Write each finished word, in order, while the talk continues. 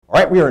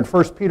right, we are in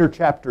 1 Peter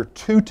chapter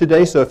 2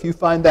 today, so if you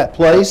find that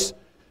place,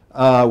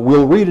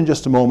 we'll read in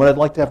just a moment. I'd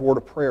like to have a word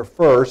of prayer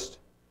first,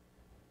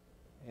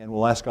 and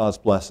we'll ask God's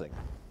blessing.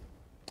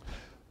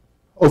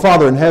 Oh,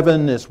 Father in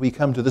heaven, as we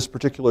come to this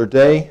particular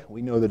day,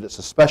 we know that it's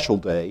a special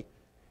day.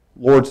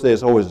 Lord's Day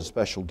is always a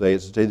special day.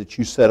 It's a day that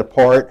you set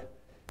apart.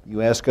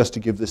 You ask us to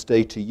give this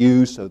day to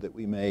you so that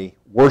we may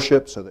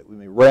worship, so that we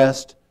may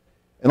rest,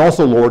 and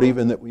also, Lord,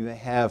 even that we may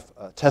have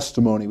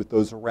testimony with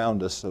those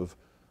around us of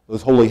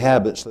those holy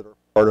habits that are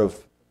part of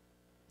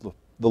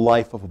the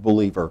life of a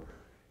believer.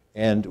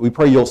 And we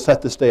pray you'll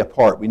set this day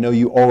apart. We know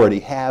you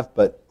already have,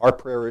 but our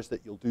prayer is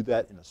that you'll do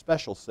that in a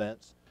special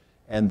sense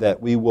and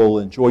that we will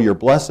enjoy your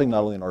blessing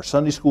not only in our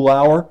Sunday school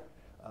hour,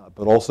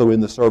 but also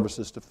in the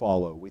services to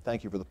follow. We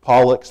thank you for the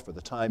Pollocks, for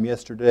the time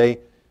yesterday,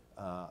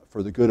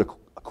 for the good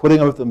acquitting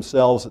of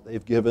themselves that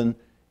they've given.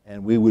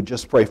 And we would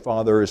just pray,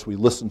 Father, as we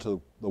listen to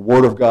the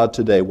Word of God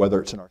today,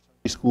 whether it's in our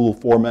Sunday school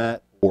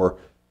format or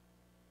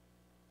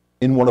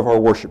in one of our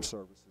worship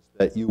services,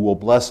 that you will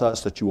bless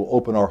us, that you will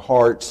open our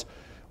hearts.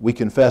 We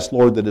confess,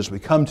 Lord, that as we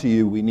come to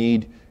you, we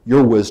need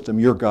your wisdom,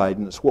 your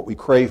guidance. What we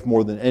crave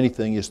more than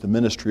anything is the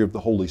ministry of the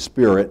Holy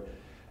Spirit,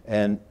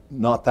 and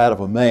not that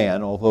of a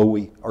man, although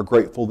we are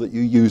grateful that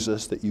you use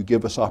us, that you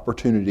give us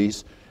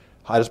opportunities.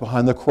 Hide us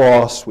behind the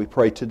cross, we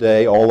pray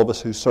today, all of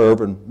us who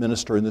serve and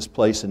minister in this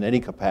place in any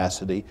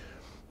capacity,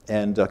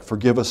 and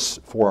forgive us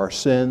for our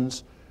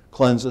sins,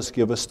 cleanse us,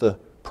 give us the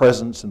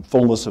presence and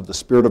fullness of the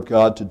Spirit of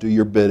God to do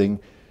your bidding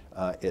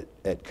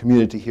at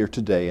community here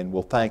today, and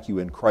we'll thank you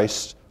in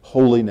Christ's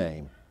holy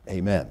name.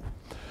 Amen.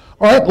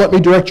 All right, let me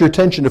direct your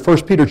attention to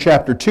 1 Peter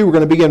chapter 2. We're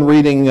going to begin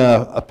reading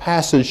a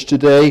passage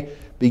today,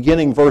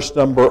 beginning verse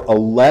number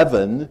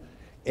 11,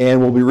 and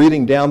we'll be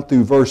reading down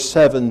through verse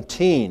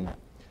 17.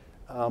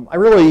 I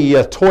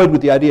really toyed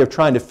with the idea of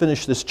trying to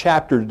finish this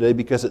chapter today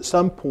because at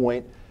some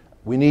point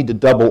we need to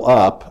double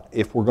up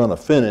if we're going to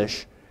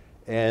finish.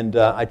 And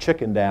I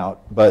chickened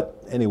out,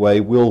 but anyway,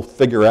 we'll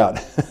figure out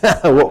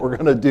what we're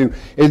going to do.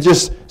 It's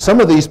just,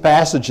 some of these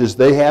passages,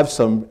 they have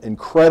some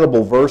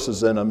incredible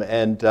verses in them,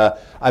 and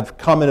I've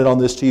commented on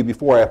this to you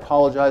before. I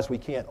apologize, we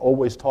can't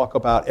always talk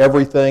about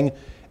everything,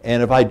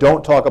 and if I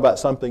don't talk about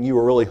something you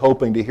were really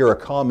hoping to hear a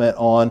comment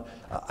on,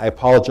 I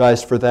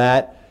apologize for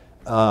that.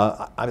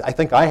 I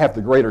think I have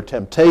the greater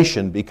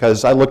temptation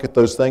because I look at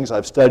those things,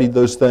 I've studied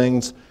those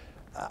things.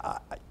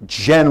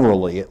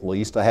 Generally, at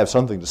least, I have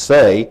something to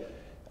say.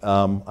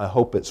 I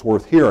hope it's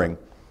worth hearing.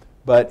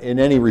 But in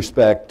any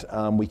respect,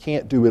 we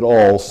can't do it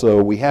all,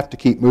 so we have to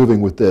keep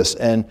moving with this.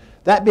 And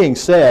that being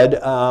said,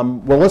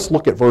 well, let's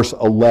look at verse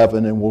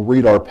 11 and we'll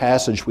read our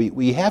passage.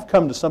 We have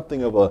come to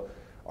something of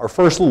our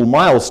first little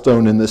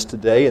milestone in this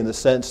today, in the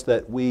sense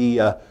that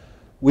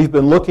we've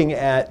been looking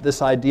at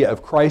this idea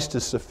of Christ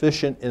is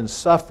sufficient in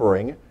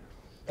suffering,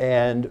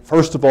 and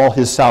first of all,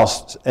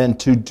 and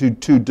to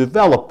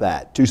develop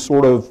that, to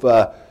sort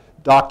of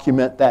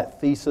document that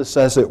thesis,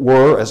 as it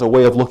were, as a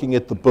way of looking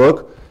at the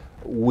book.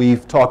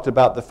 We've talked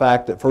about the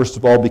fact that, first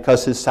of all,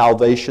 because his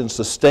salvation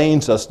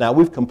sustains us now,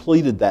 we've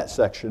completed that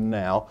section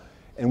now,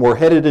 and we're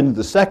headed into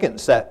the second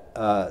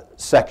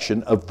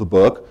section of the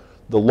book,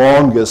 the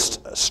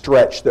longest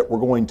stretch that we're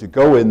going to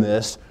go in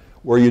this,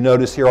 where you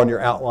notice here on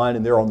your outline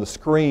and there on the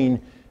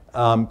screen,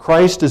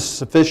 Christ is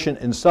sufficient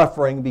in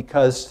suffering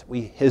because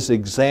his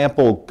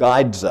example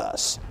guides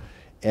us.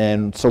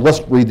 And so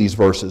let's read these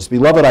verses.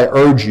 Beloved, I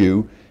urge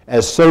you,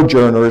 as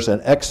sojourners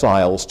and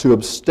exiles, to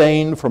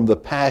abstain from the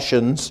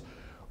passions,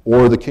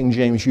 or the King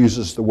James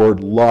uses the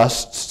word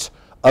lusts,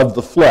 of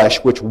the flesh,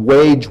 which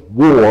wage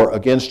war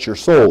against your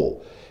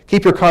soul.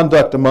 Keep your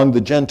conduct among the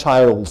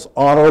Gentiles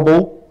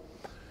honorable,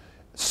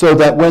 so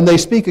that when they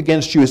speak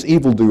against you as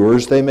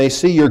evildoers, they may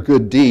see your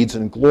good deeds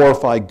and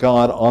glorify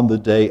God on the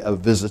day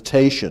of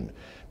visitation.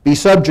 Be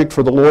subject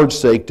for the Lord's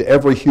sake to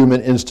every human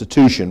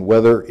institution,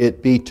 whether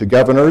it be to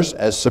governors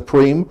as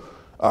supreme,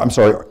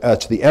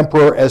 to the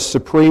emperor as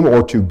supreme,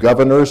 or to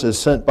governors as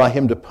sent by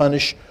him to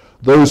punish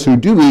those who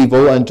do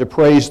evil and to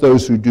praise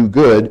those who do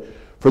good.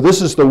 For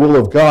this is the will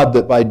of God,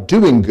 that by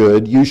doing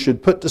good you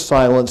should put to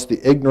silence the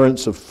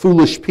ignorance of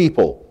foolish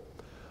people.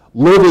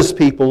 Live as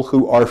people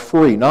who are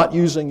free, not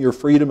using your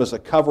freedom as a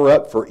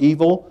cover-up for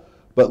evil,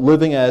 but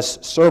living as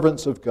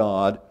servants of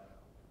God.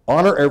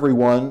 Honor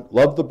everyone,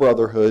 love the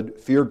brotherhood,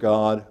 fear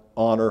God,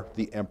 honor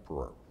the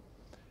emperor.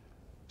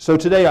 So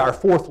today, our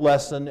fourth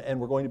lesson, and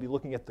we're going to be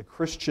looking at the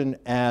Christian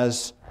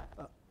as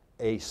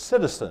a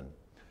citizen.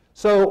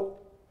 So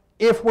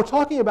if we're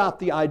talking about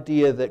the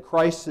idea that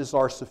Christ is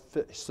our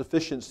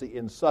sufficiency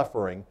in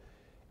suffering,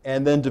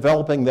 and then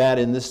developing that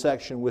in this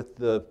section with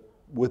the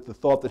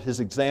thought that his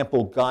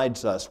example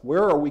guides us,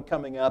 where are we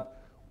coming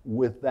up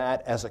with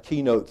that as a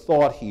keynote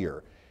thought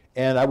here?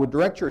 And I would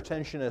direct your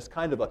attention as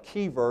kind of a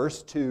key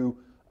verse to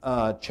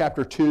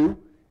chapter 2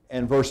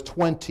 and verse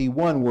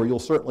 21, where you'll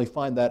certainly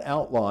find that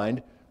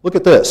outlined. Look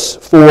at this.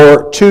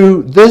 For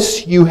to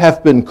this you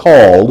have been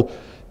called,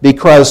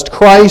 because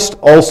Christ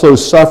also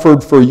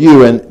suffered for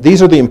you. And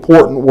these are the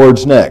important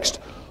words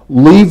next.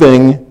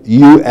 Leaving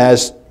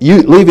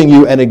leaving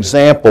you an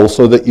example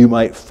so that you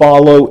might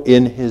follow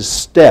in his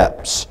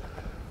steps.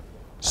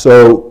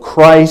 So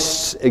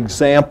Christ's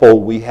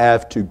example we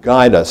have to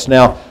guide us.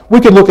 Now,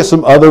 we could look at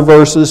some other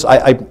verses.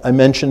 I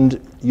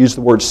used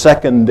the word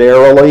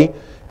secondarily,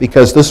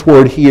 because this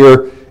word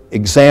here,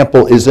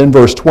 example, is in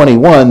verse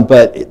 21,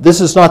 but this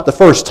is not the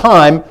first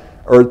time,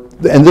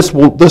 and this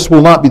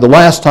will not be the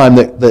last time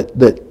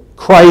that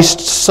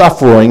Christ's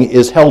suffering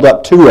is held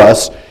up to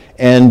us,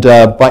 and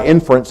by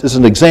inference is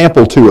an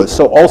example to us.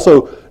 So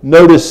also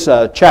notice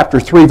chapter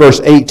 3,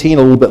 verse 18,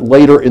 a little bit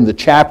later in the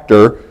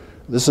chapter.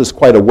 This is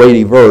quite a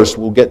weighty verse.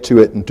 We'll get to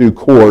it in due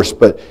course.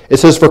 But it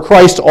says, "For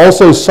Christ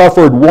also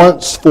suffered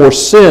once for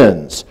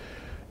sins."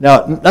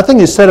 Now,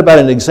 nothing is said about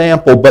an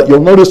example, but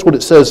you'll notice what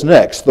it says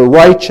next. "The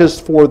righteous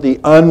for the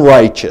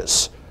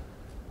unrighteous."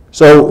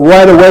 So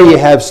right away you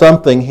have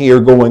something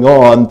here going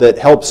on that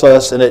helps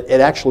us, and it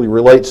actually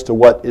relates to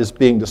what is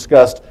being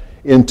discussed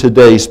in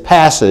today's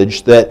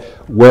passage, that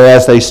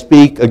whereas they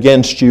speak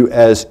against you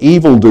as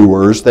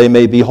evildoers, they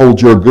may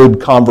behold your good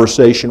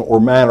conversation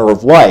or manner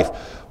of life.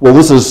 Well,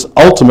 this is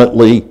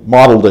ultimately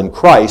modeled in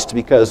Christ,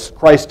 because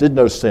Christ did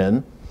no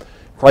sin.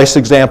 Christ's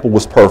example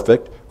was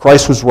perfect.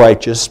 Christ was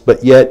righteous,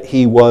 but yet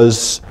he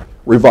was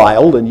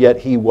reviled, and yet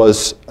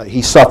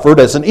he suffered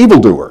as an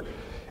evildoer.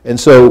 And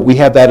so we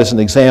have that as an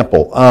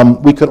example.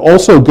 We could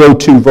also go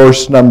to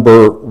verse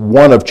number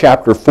 1 of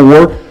chapter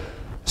 4.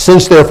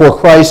 "Since therefore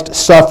Christ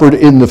suffered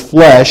in the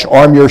flesh,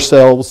 arm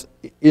yourselves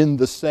in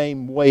the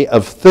same way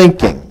of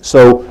thinking."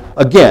 So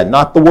again,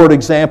 not the word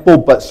example,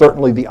 but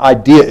certainly the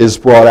idea is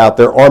brought out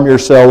there. Arm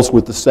yourselves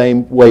with the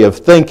same way of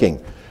thinking.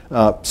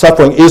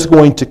 Suffering is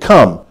going to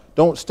come.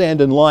 Don't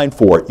stand in line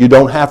for it. You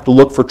don't have to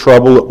look for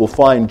trouble. It will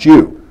find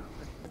you.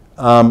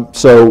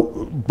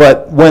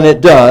 But when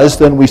it does,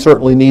 then we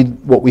certainly need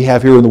what we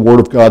have here in the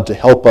Word of God to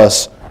help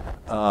us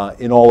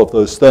in all of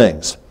those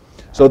things.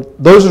 So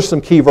those are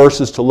some key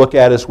verses to look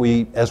at as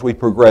we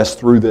progress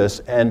through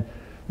this. And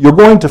you're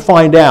going to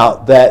find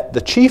out that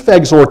the chief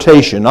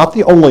exhortation, not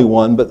the only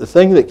one, but the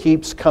thing that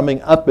keeps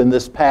coming up in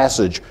this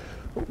passage,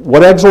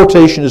 what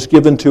exhortation is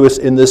given to us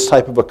in this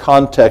type of a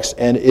context,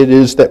 and it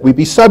is that we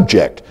be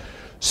subject.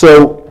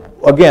 So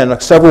again,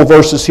 several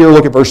verses here.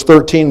 Look at verse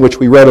 13, which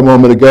we read a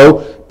moment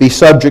ago. "Be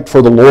subject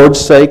for the Lord's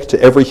sake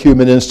to every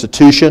human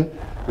institution."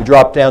 We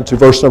drop down to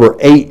verse number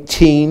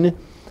 18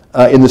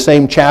 in the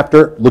same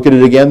chapter. Look at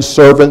it again.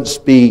 "Servants,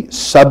 be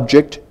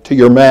subject to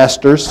your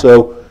masters."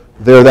 So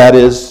there that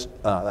is.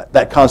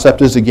 That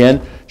concept is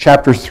again.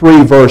 Chapter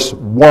 3, verse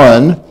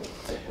 1.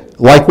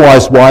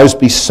 "Likewise, wives,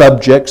 be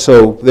subject."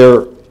 So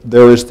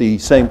there is the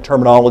same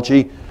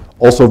terminology.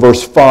 Also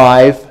verse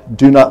 5.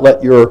 "Do not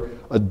let your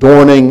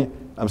adorning..."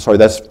 I'm sorry,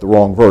 that's the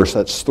wrong verse.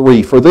 That's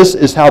 3. "For this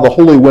is how the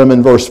holy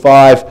women," verse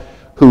 5,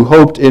 "who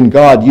hoped in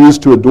God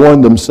used to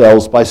adorn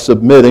themselves by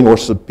submitting," or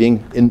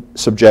being in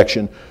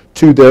subjection,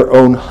 "to their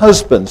own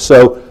husbands."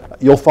 So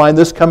you'll find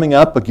this coming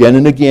up again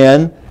and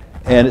again.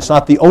 And it's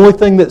not the only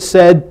thing that's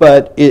said,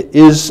 but it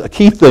is a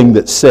key thing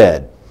that's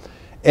said.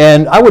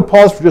 And I would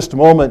pause for just a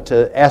moment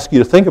to ask you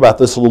to think about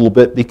this a little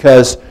bit,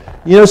 because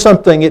you know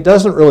something, it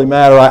doesn't really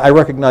matter. I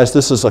recognize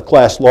this is a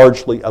class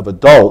largely of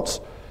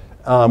adults.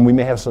 We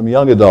may have some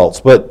young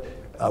adults, but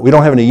we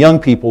don't have any young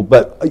people.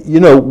 But,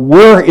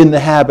 we're in the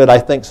habit, I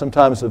think,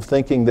 sometimes of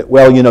thinking that,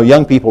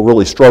 young people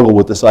really struggle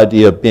with this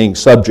idea of being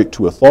subject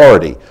to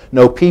authority.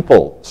 No,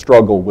 people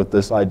struggle with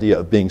this idea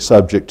of being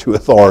subject to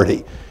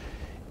authority.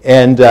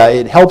 And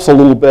it helps a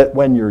little bit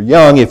when you're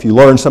young if you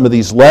learn some of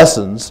these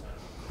lessons,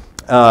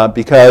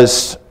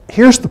 because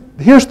here's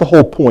the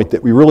whole point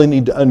that we really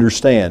need to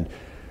understand.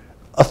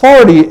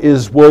 Authority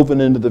is woven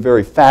into the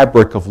very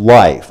fabric of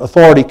life.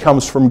 Authority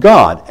comes from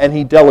God, and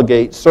He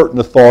delegates certain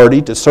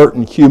authority to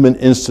certain human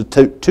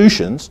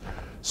institutions.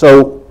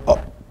 So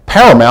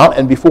paramount,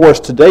 and before us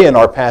today in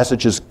our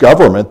passage, is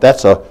government.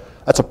 That's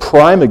a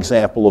prime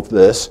example of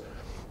this.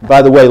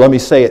 By the way, let me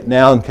say it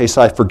now in case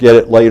I forget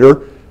it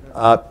later.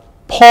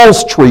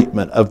 Paul's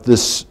treatment of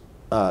this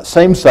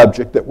same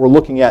subject that we're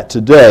looking at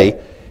today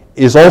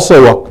is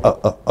also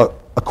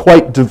a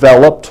quite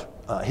developed.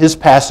 His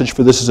passage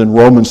for this is in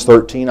Romans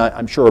 13.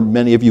 I'm sure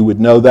many of you would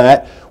know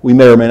that. We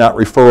may or may not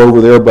refer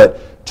over there,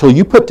 but till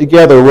you put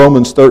together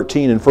Romans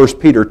 13 and 1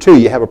 Peter 2,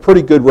 you have a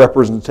pretty good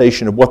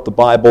representation of what the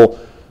Bible...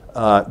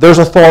 there's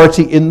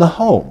authority in the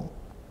home.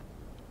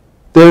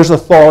 There's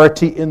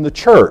authority in the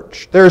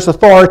church. There's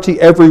authority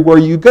everywhere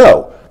you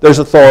go. There's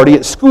authority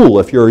at school.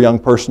 If you're a young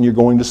person, you're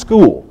going to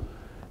school.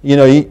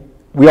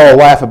 We all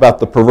laugh about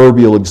the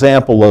proverbial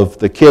example of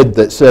the kid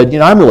that said,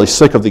 I'm really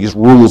sick of these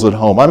rules at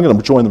home. I'm going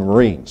to join the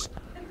Marines.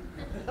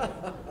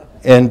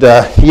 And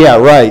yeah,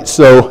 right.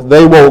 So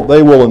they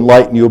will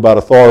enlighten you about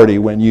authority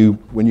when you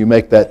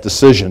make that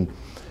decision.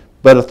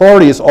 But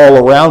authority is all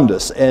around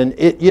us. And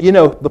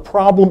the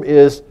problem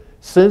is,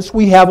 since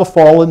we have a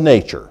fallen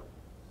nature,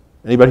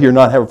 anybody here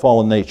not have a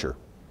fallen nature?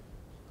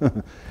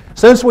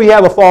 Since we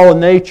have a fallen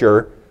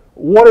nature,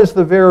 what is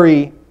the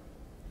very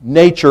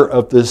nature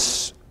of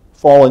this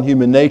fallen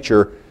human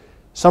nature?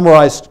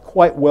 Summarized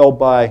quite well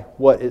by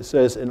what it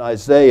says in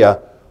Isaiah,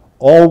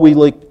 all we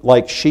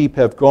like sheep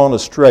have gone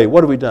astray.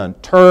 What have we done?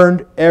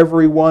 Turned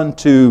everyone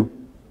to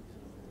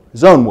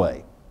his own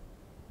way.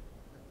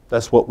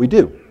 That's what we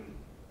do.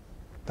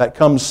 That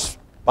comes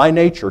by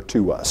nature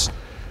to us.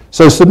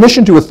 So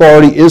submission to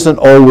authority isn't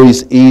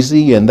always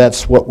easy, and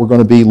that's what we're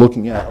going to be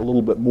looking at a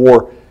little bit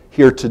more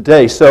here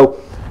today. So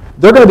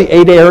there are going to be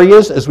 8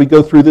 areas as we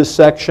go through this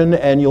section,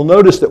 and you'll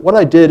notice that what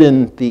I did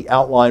in the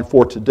outline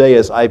for today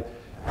is I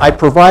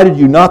provided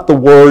you not the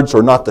words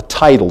or not the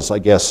titles, I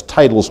guess.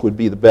 Titles would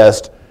be the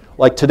best.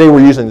 Like today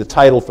we're using the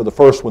title for the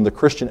first one, The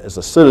Christian as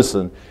a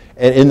Citizen.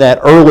 And in that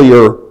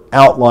earlier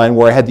outline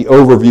where I had the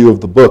overview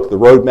of the book, the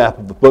roadmap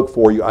of the book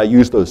for you, I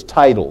used those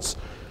titles.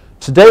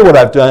 Today what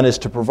I've done is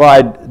to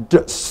provide,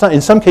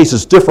 in some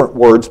cases, different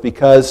words,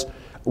 because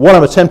what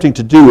I'm attempting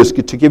to do is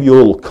to give you a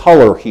little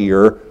color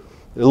here,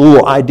 a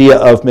little idea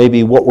of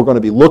maybe what we're going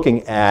to be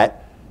looking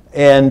at.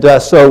 And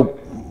so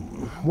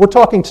we're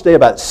talking today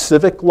about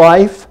civic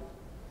life,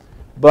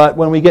 but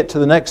when we get to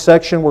the next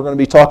section, we're going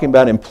to be talking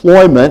about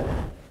employment.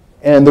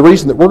 And the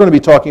reason that we're going to be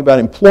talking about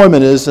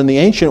employment is in the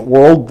ancient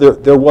world,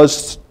 there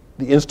was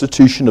the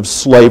institution of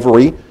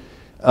slavery.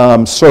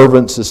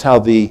 Servants is how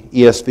the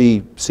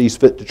ESV sees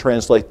fit to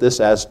translate this,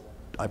 as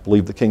I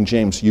believe the King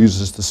James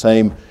uses the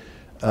same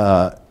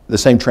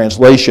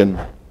translation,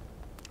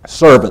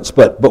 servants.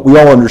 But we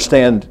all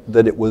understand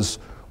that it was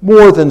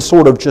more than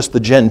sort of just the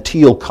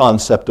genteel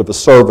concept of a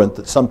servant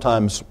that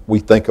sometimes we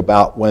think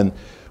about when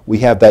we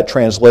have that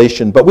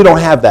translation. But we don't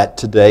have that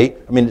today.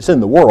 I mean, it's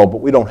in the world, but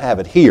we don't have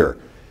it here.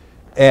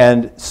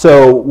 And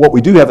so what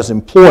we do have is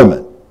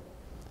employment.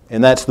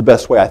 And that's the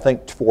best way, I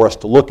think, for us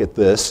to look at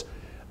this.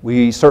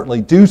 We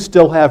certainly do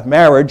still have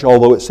marriage,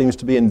 although it seems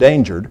to be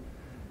endangered.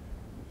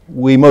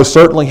 We most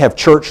certainly have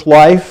church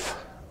life.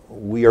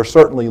 We are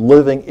certainly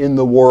living in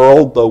the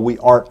world, though we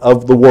aren't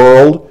of the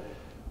world.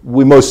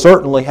 We most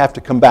certainly have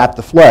to combat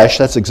the flesh.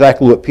 That's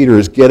exactly what Peter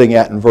is getting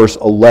at in verse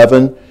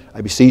 11.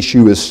 I beseech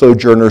you as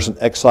sojourners and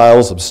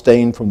exiles,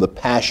 abstain from the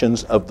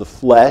passions of the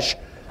flesh.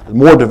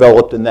 More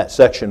developed in that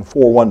section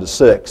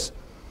 4:1-6.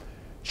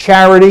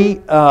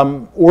 Charity,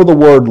 or the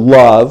word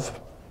love.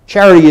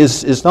 Charity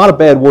is not a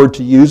bad word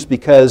to use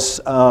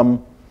because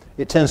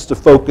it tends to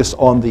focus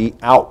on the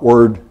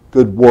outward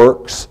good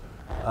works,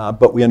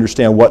 but we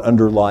understand what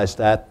underlies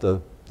that,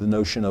 the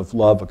notion of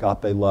love,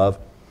 agape love.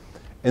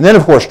 And then,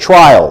 of course,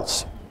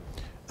 trials.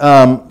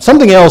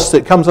 Something else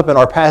that comes up in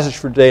our passage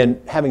for today,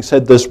 and having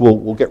said this,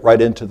 we'll get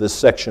right into this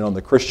section on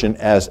the Christian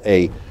as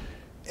a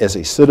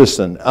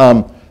citizen.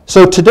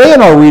 So today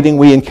in our reading,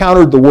 we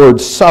encountered the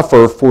word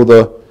suffer for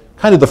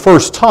the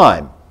first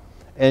time.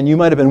 And you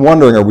might have been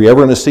wondering, are we ever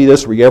going to see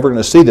this? Are we ever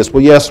going to see this?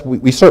 Well, yes,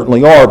 we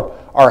certainly are.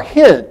 Our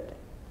hint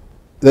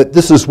that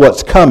this is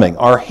what's coming.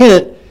 Our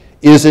hint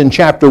is in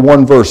chapter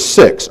 1, verse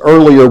 6.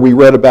 Earlier we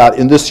read about,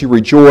 in this you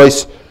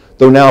rejoice,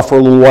 though now for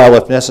a little while,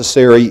 if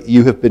necessary,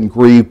 you have been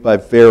grieved by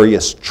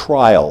various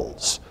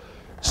trials.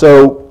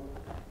 So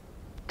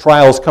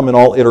trials come in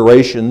all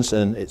iterations,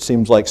 and it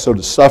seems like so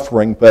does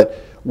suffering.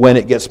 But when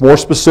it gets more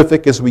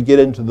specific as we get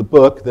into the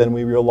book, then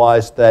we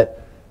realize that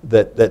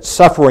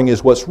suffering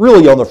is what's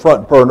really on the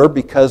front burner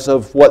because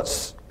of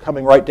what's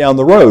coming right down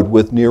the road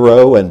with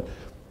Nero and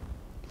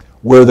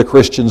where the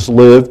Christians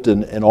lived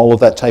and all of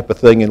that type of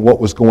thing and what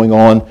was going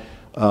on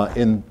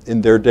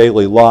in their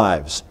daily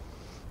lives.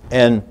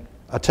 And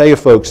I tell you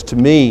folks, to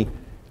me,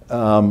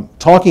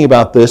 talking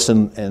about this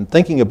and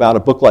thinking about a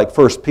book like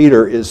 1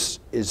 Peter is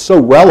so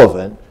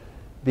relevant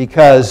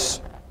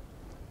because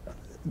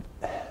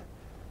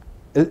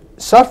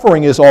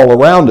suffering is all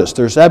around us.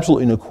 There's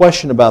absolutely no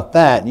question about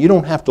that. And you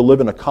don't have to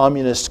live in a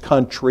communist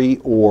country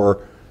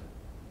or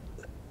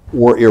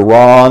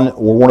Iran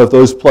or one of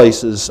those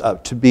places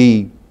to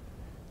be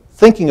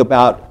thinking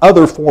about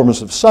other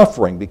forms of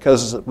suffering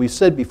because, as we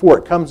said before,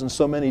 it comes in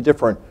so many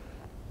different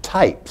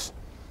types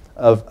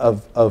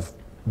of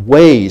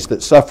ways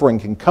that suffering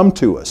can come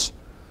to us.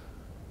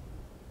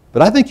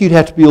 But I think you'd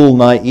have to be a little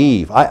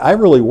naive. I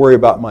really worry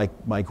about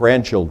my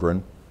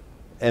grandchildren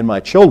and my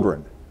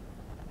children,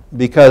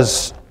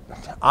 because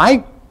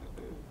I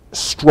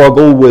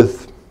struggle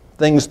with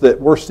things that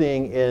we're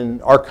seeing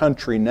in our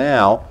country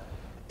now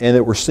and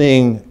that we're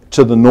seeing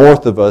to the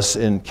north of us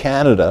in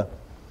Canada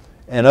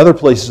and other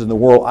places in the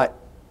world.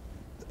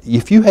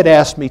 If you had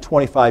asked me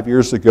 25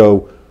 years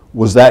ago,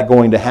 was that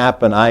going to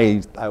happen,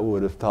 I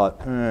would have thought,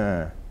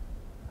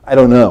 I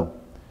don't know.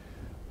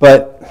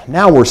 But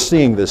now we're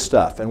seeing this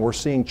stuff, and we're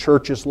seeing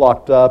churches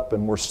locked up,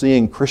 and we're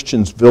seeing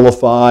Christians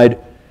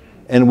vilified,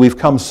 and we've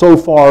come so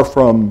far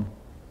from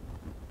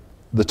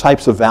the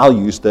types of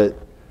values that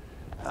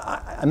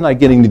I'm not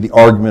getting to the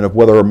argument of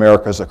whether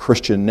America is a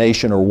Christian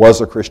nation or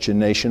was a Christian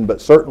nation, but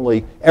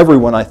certainly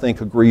everyone, I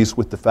think, agrees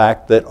with the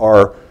fact that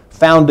our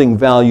founding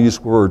values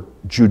were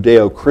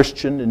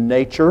Judeo-Christian in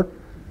nature,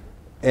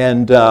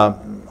 and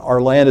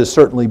our land has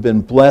certainly been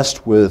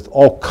blessed with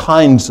all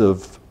kinds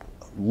of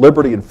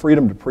liberty and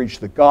freedom to preach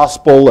the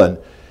gospel, and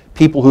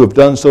people who have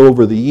done so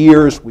over the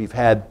years. We've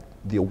had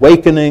the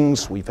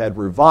awakenings, we've had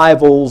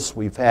revivals,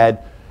 we've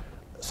had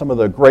some of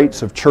the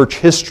greats of church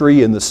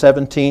history in the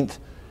 17th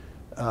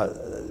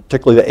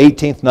particularly the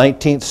 18th,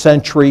 19th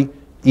century,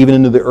 even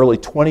into the early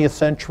 20th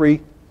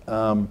century.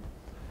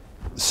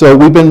 So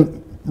we've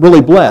been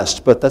really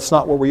blessed, but that's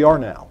not where we are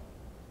now.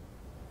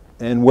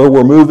 And where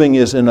we're moving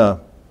is in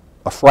a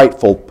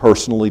frightful,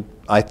 personally,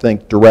 I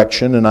think,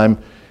 direction, and I'm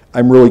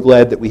really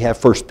glad that we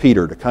have 1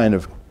 Peter to kind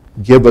of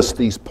give us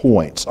these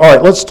points. All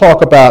right, let's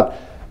talk about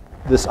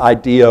this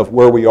idea of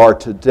where we are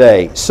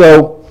today.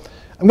 So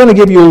I'm going to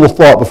give you a little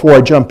thought before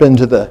I jump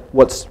into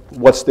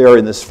what's there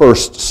in this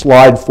first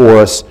slide for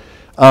us.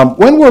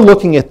 When we're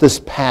looking at this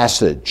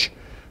passage,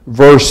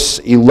 verse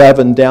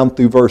 11 down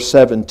through verse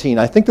 17,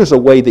 I think there's a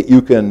way that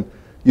you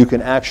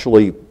can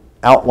actually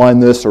outline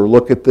this or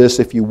look at this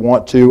if you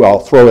want to. I'll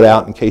throw it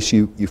out in case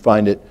you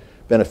find it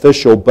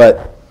beneficial.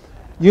 But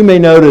you may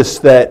notice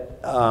that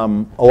a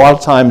lot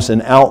of times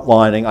in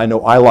outlining, I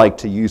know I like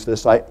to use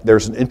this.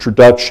 There's an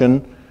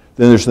introduction,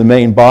 then there's the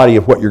main body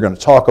of what you're going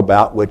to talk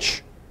about,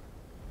 which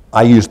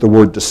I use the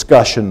word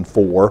discussion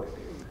for.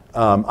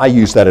 I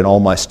use that in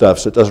all my stuff,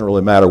 so it doesn't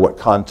really matter what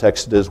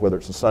context it is, whether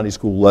it's a Sunday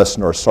school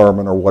lesson or a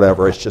sermon or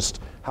whatever. It's just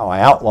how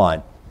I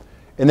outline.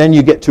 And then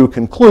you get to a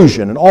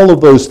conclusion, and all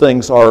of those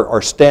things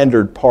are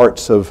standard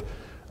parts of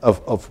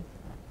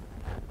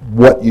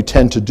what you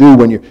tend to do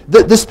when you...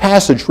 This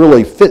passage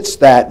really fits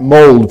that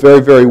mold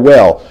very, very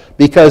well,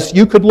 because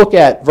you could look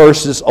at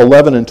verses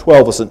 11 and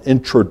 12 as an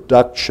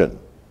introduction.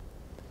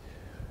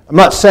 I'm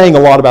not saying a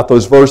lot about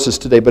those verses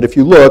today, but if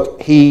you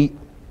look, he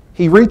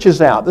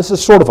reaches out. This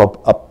is sort of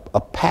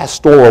a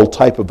pastoral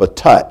type of a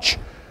touch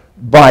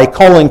by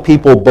calling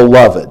people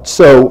beloved.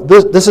 So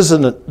this is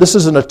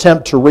an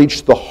attempt to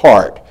reach the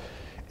heart.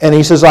 And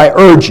he says, I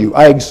urge you,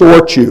 I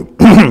exhort you.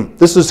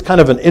 This is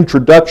kind of an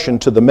introduction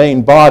to the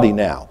main body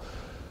now,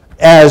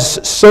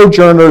 as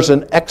sojourners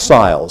and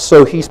exiles.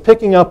 So he's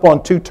picking up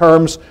on two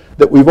terms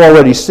that we've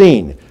already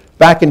seen.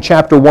 Back in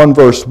chapter 1,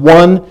 verse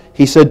 1,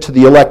 he said to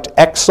the elect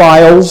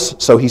exiles,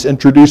 so he's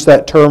introduced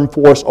that term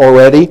for us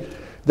already.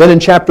 Then in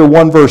chapter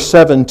 1, verse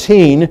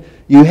 17,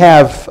 you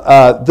have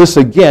this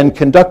again,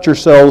 conduct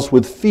yourselves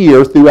with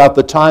fear throughout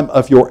the time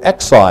of your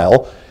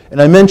exile.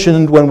 And I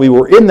mentioned when we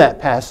were in that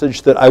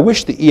passage that I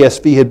wish the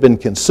ESV had been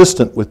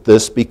consistent with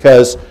this,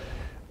 because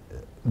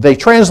they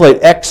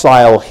translate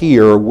exile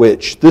here,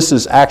 which this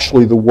is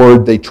actually the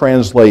word they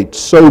translate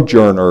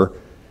sojourner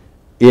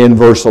in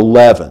verse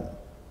 11.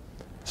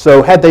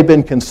 So had they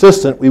been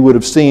consistent, we would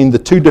have seen the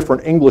two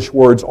different English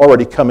words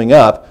already coming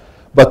up,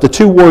 but the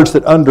two words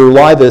that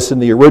underlie this in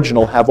the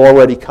original have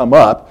already come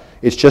up.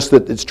 It's just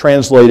that it's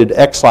translated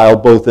exile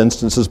both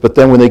instances, but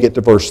then when they get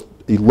to verse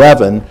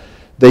 11,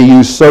 they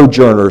use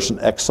sojourners and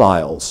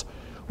exiles.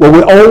 Well,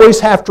 we always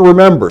have to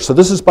remember, so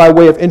this is by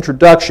way of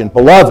introduction,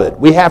 beloved,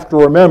 we have to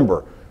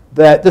remember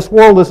that this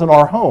world isn't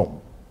our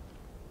home.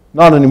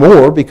 Not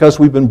anymore, because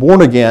we've been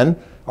born again.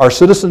 Our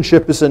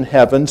citizenship is in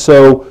heaven,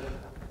 so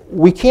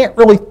we can't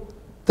really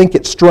think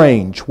it's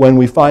strange when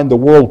we find the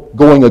world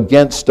going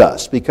against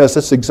us, because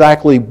that's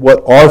exactly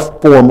what our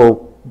former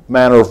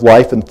manner of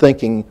life and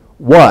thinking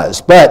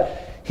was.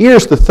 But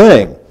here's the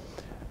thing.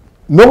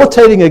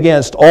 Militating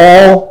against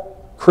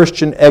all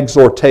Christian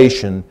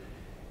exhortation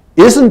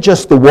isn't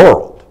just the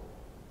world.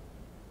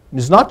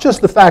 It's not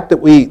just the fact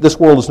that this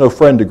world is no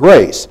friend to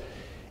grace.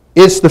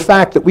 It's the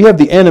fact that we have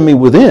the enemy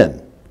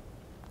within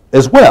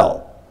as well.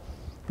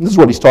 And this is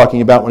what he's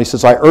talking about when he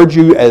says, I urge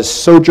you as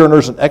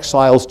sojourners and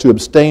exiles to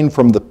abstain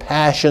from the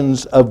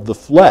passions of the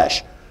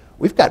flesh.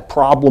 We've got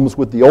problems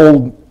with the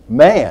old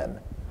man.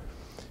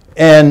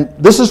 And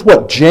this is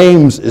what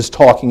James is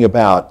talking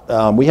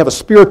about. We have a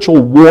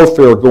spiritual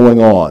warfare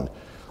going on,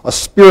 a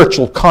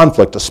spiritual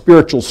conflict, a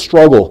spiritual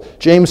struggle.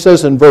 James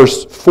says in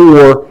verse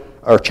 4,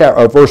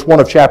 or verse 1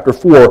 of chapter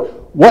 4,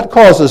 what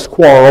causes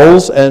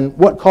quarrels and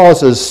what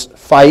causes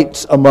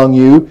fights among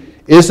you?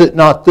 Is it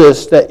not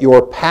this, that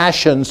your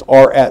passions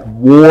are at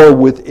war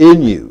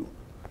within you?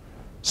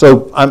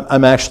 So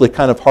I'm actually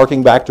kind of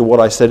harking back to what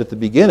I said at the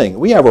beginning.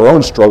 We have our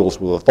own struggles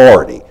with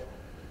authority.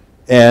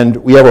 And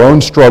we have our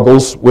own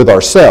struggles with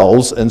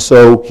ourselves. And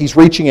so he's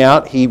reaching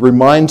out. He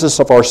reminds us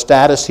of our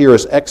status here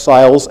as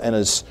exiles and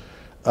as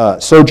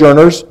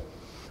sojourners.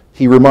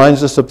 He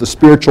reminds us of the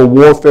spiritual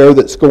warfare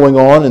that's going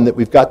on and that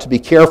we've got to be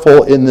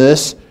careful in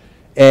this.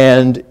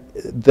 And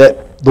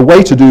that the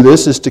way to do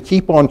this is to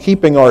keep on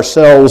keeping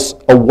ourselves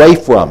away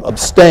from,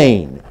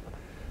 abstain.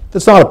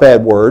 That's not a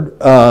bad word.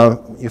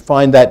 You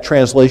find that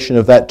translation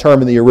of that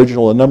term in the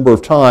original a number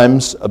of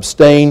times.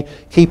 Abstain,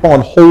 keep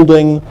on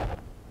holding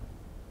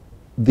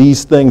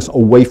these things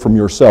away from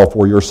yourself,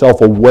 or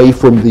yourself away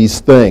from these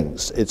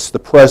things. It's the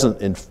present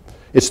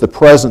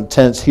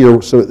tense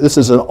here. So this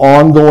is an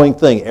ongoing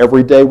thing.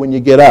 Every day when you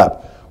get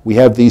up, we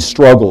have these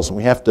struggles, and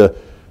we have to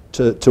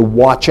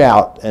watch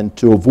out and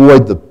to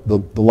avoid the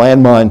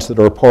landmines that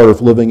are a part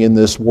of living in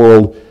this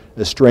world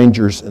as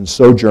strangers and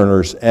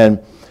sojourners.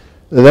 And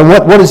then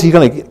what is he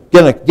going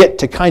to get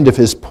to kind of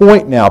his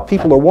point now?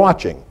 People are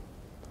watching.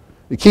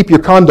 You keep your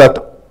conduct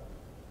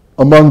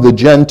among the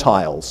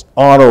Gentiles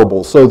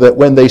honorable, so that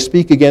when they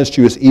speak against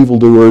you as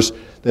evildoers,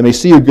 they may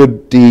see your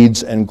good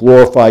deeds and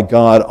glorify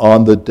God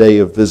on the day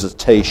of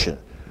visitation.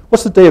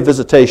 What's the day of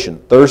visitation?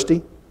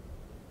 Thursday?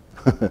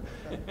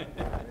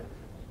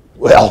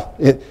 Well,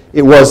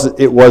 it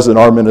was in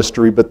our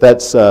ministry, but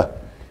that's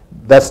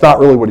not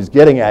really what he's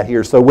getting at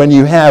here. So when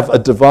you have a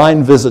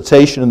divine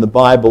visitation in the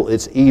Bible,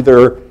 it's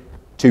either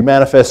to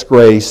manifest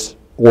grace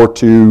or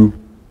to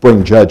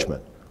bring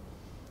judgment.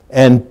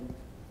 And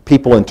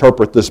people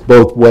interpret this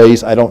both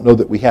ways. I don't know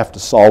that we have to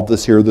solve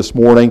this here this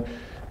morning.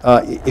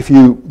 If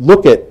you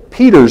look at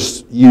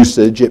Peter's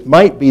usage, it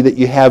might be that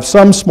you have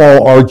some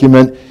small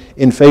argument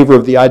in favor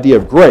of the idea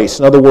of grace.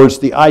 In other words,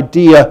 the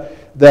idea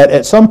that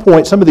at some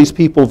point some of these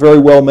people very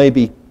well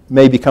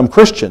may become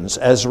Christians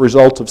as a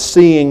result of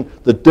seeing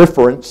the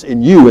difference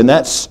in you, and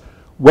that's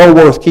well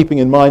worth keeping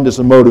in mind as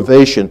a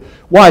motivation.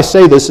 Why I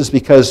say this is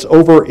because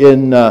over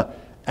in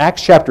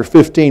Acts chapter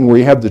 15, where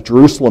you have the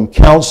Jerusalem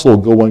Council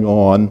going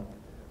on,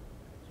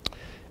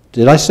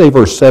 did I say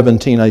verse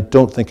 17? I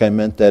don't think I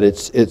meant that.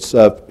 It's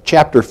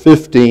chapter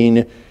 15,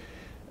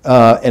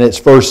 and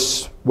it's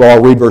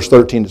I'll read verse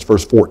 13, it's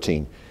verse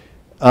 14.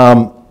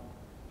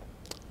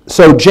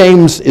 So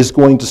James is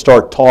going to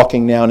start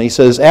talking now, and he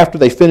says, after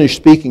they finished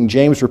speaking,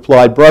 James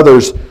replied,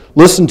 brothers,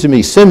 listen to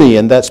me.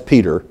 Simeon, that's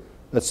Peter,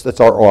 that's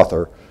our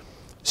author.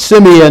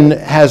 Simeon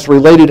has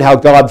related how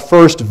God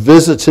first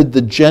visited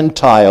the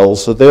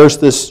Gentiles. So there's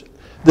this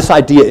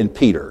idea in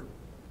Peter.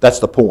 That's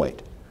the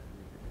point.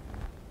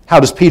 How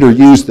does Peter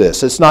use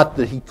this? It's not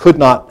that he could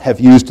not have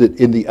used it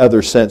in the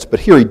other sense, but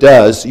here he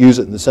does use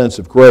it in the sense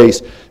of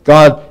grace.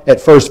 God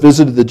at first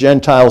visited the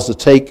Gentiles to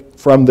take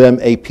from them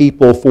a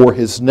people for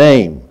his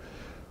name.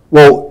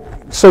 Well,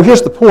 so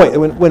here's the point.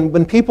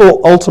 When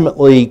people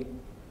ultimately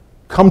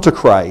come to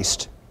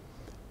Christ,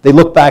 they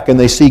look back and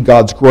they see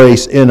God's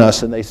grace in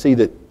us, and they see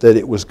that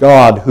it was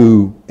God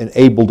who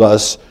enabled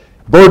us,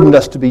 burdened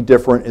us to be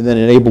different, and then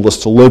enabled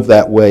us to live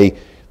that way,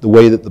 the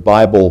way that the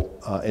Bible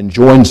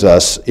enjoins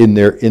us in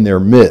their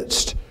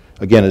midst,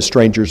 again, as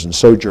strangers and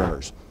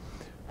sojourners.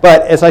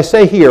 But as I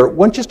say here,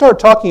 once you start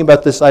talking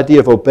about this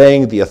idea of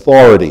obeying the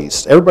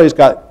authorities, everybody's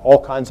got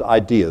all kinds of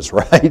ideas,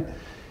 right?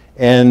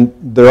 And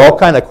there are all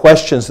kinds of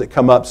questions that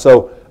come up.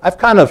 So I've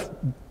kind of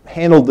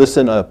handled this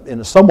in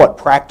a somewhat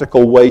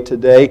practical way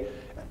today.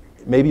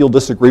 Maybe you'll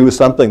disagree with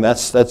something.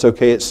 That's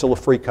okay. It's still a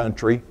free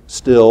country,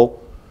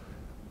 still.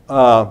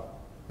 But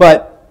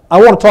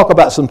I want to talk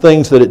about some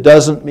things that it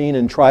doesn't mean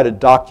and try to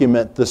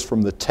document this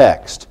from the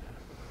text.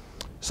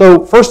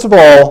 So first of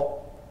all,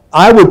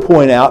 I would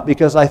point out,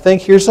 because I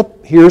think here's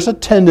a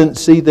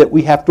tendency that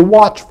we have to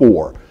watch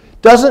for.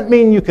 Doesn't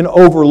mean you can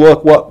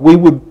overlook what we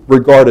would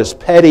regard as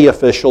petty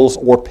officials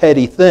or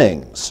petty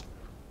things,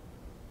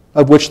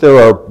 of which there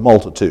are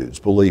multitudes,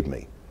 believe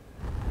me.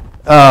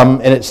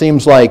 And it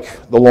seems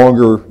like the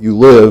longer you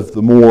live,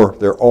 the more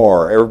there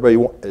are.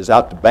 Everybody is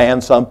out to ban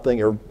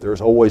something, or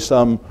there's always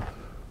some,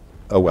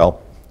 oh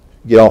well,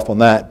 get off on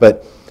that.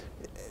 But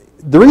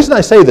the reason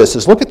I say this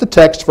is look at the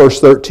text,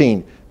 verse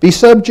 13. Be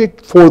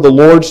subject for the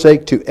Lord's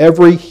sake to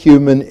every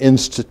human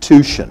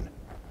institution.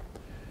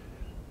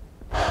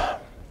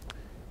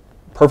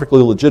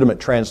 Perfectly legitimate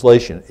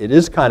translation. It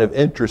is kind of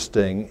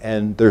interesting,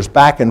 and there's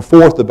back and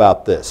forth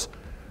about this.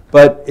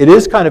 But it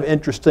is kind of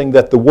interesting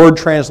that the word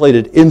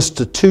translated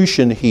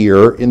institution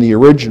here in the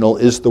original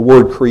is the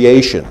word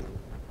creation.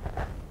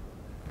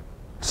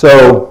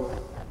 So,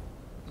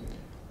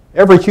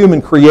 every human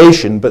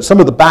creation, but some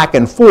of the back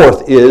and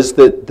forth is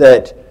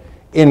that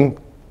in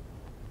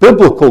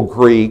biblical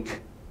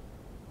Greek,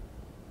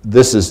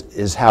 this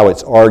is how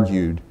it's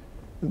argued.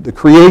 The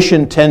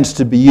creation tends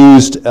to be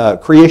used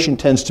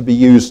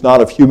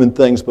not of human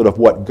things, but of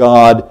what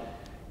God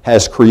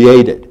has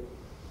created.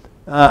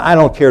 I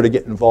don't care to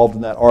get involved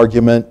in that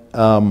argument.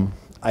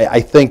 I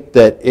think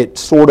that it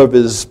sort of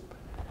is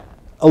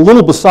a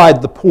little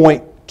beside the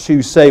point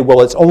to say,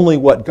 well, it's only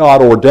what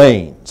God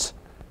ordains.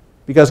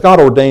 Because God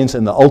ordains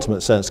in the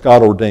ultimate sense,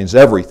 God ordains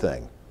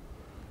everything.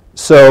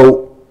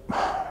 So,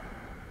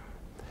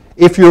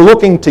 if you're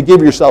looking to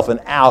give yourself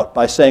an out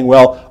by saying,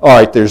 well, all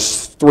right,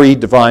 there's 3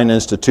 divine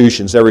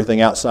institutions,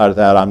 everything outside of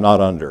that I'm not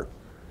under.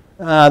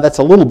 That's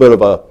a little bit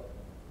of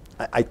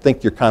I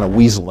think you're kind of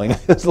weaseling.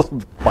 It's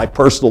my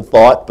personal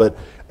thought, but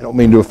I don't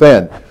mean to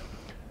offend.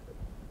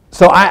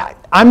 So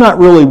I'm not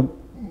really,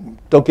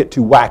 don't get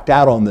too whacked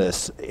out on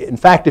this. In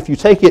fact, if you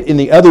take it in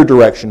the other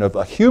direction of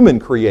a human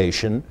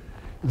creation,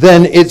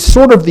 then it's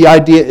sort of the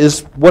idea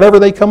is whatever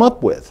they come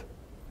up with.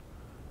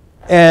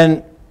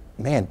 And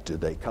man, do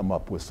they come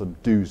up with some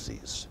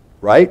doozies,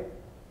 right?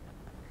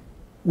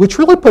 Which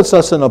really puts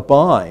us in a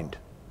bind.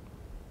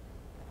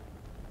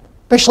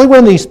 Especially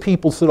when these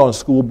people sit on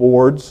school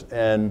boards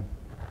and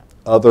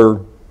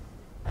other,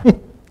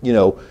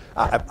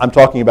 I'm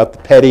talking about the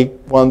petty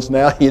ones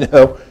now,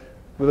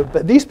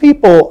 But these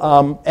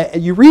people,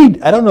 you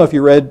read, I don't know if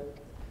you read,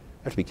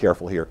 I have to be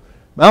careful here.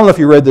 I don't know if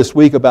you read this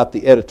week about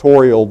the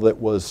editorial that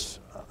was,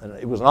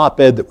 it was an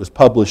op-ed that was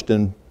published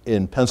in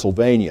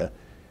Pennsylvania,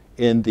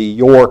 in the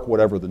York,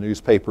 whatever the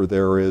newspaper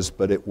there is,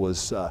 but it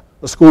was a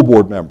school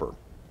board member.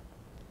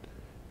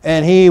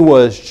 And he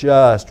was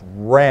just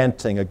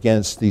ranting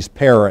against these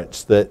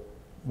parents that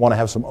want to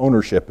have some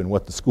ownership in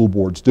what the school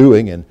board's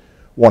doing and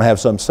want to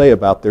have some say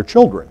about their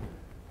children.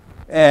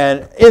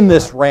 And in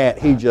this rant,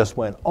 he just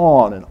went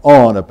on and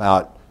on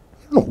about,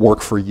 it don't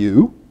work for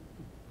you.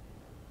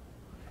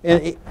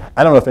 And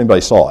I don't know if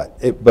anybody saw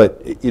it,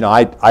 but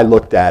I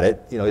looked at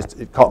it.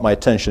 It caught my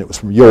attention. It was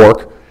from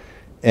York.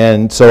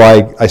 And so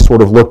I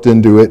sort of looked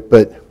into it.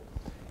 But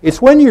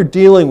it's when you're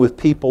dealing with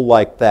people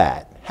like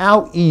that,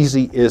 how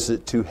easy is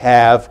it to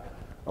have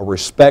a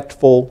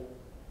respectful,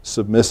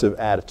 submissive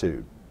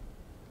attitude?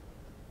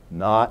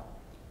 Not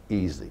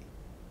easy.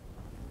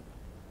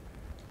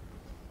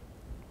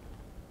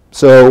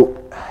 So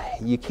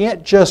you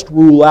can't just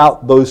rule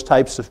out those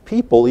types of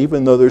people,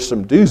 even though there's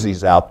some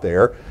doozies out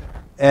there.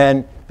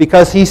 And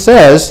because he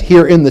says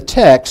here in the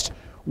text,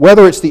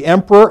 whether it's the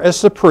emperor as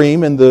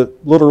supreme, and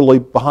literally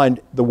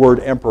behind the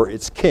word emperor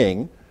it's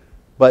king,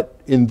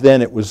 but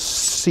then it was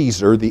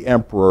Caesar, the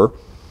emperor.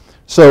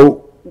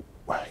 So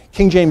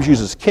King James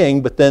uses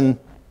king, but then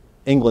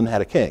England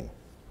had a king.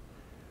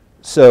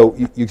 So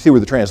you see where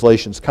the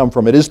translations come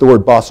from. It is the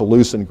word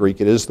basileus in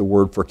Greek. It is the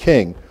word for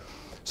king.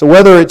 So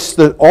whether it's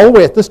all the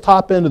way at this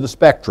top end of the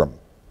spectrum,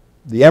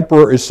 the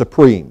emperor is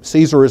supreme,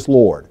 Caesar is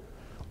Lord,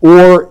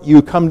 or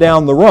you come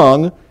down the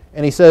rung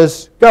and he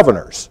says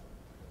governors.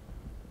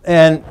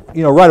 And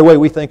right away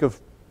we think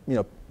of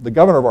the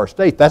governor of our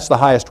state. That's the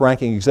highest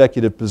ranking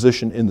executive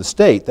position in the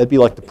state. That'd be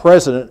like the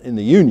president in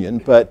the union.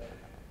 But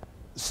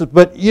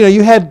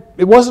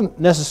it wasn't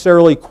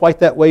necessarily quite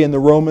that way in the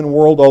Roman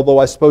world. Although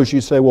I suppose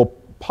you'd say, well,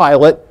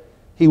 Pilate,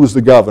 he was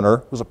the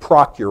governor, was a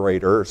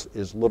procurator,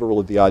 is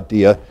literally the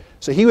idea.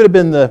 So he would have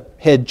been the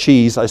head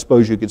cheese, I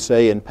suppose you could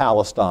say, in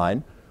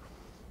Palestine.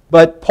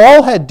 But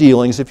Paul had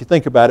dealings, if you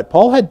think about it,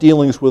 Paul had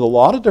dealings with a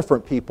lot of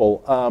different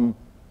people.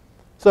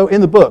 So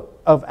in the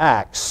book of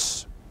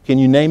Acts, can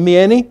you name me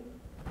any?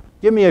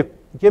 Give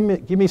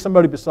me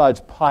somebody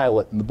besides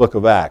Pilate in the book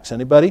of Acts.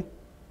 Anybody?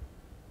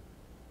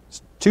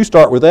 Two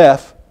start with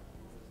F.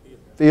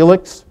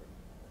 Felix.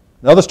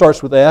 Another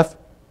starts with F.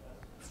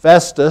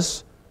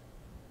 Festus.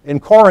 In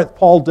Corinth,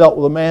 Paul dealt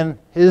with a man,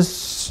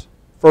 his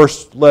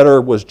first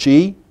letter was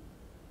G.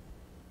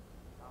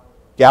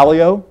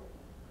 Gallio.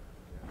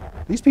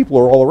 These people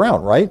are all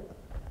around, right?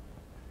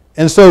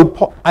 And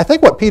so I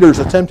think what Peter's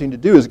attempting to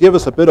do is give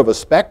us a bit of a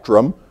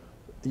spectrum.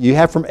 You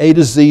have from A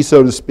to Z,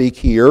 so to speak,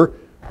 here.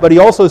 But he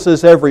also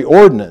says every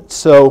ordinance.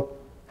 So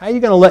how are you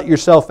going to let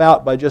yourself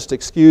out by just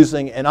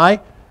excusing? And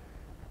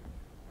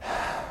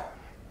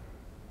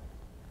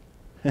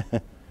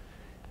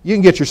you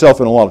can get yourself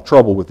in a lot of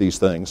trouble with these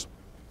things.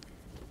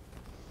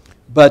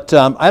 But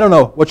I don't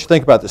know what you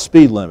think about the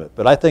speed limit,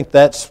 but I think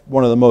that's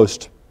one of the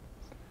most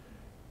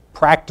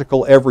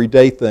practical,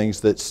 everyday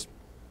things that's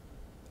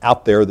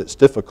out there that's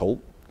difficult.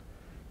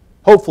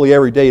 Hopefully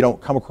every day you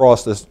don't come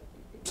across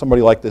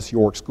somebody like this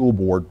York School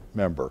Board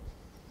member.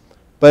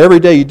 But every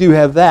day you do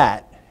have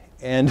that.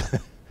 And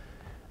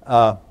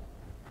I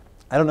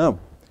don't know.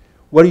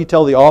 What do you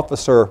tell the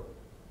officer?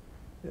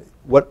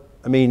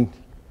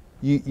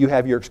 You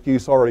have your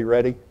excuse already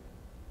ready?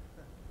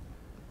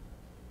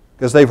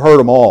 Because they've heard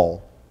them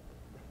all.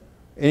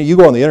 And you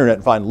go on the internet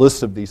and find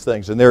lists of these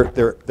things, and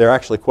they're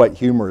actually quite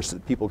humorous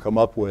that people come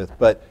up with.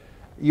 But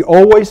you're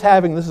always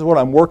having, this is what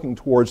I'm working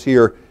towards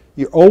here,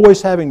 you're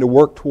always having to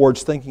work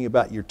towards thinking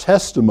about your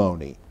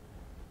testimony.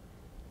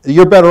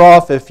 You're better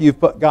off if you've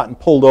gotten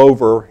pulled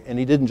over and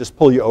he didn't just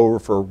pull you over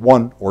for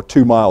 1 or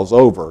 2 miles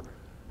over.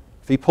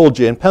 If he pulled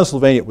you, in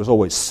Pennsylvania it was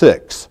always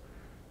 6.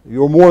 If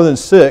you were more than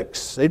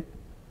 6,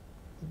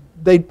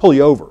 they'd pull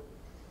you over.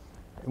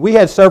 We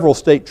had several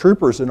state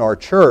troopers in our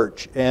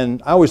church,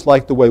 and I always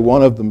liked the way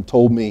one of them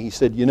told me. He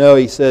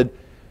said,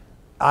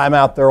 I'm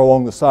out there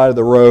along the side of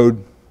the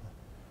road,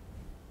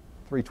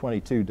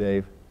 322,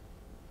 Dave.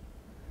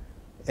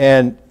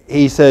 And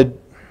he said,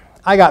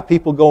 I got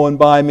people going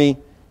by me. He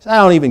said,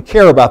 I don't even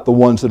care about the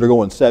ones that are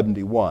going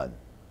 71,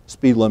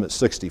 speed limit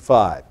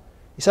 65.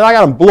 He said, I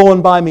got them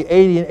blowing by me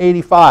 80 and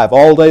 85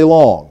 all day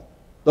long.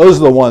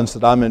 Those are the ones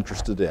that I'm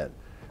interested in.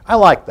 I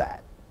like that.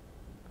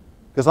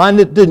 Because I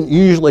didn't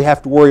usually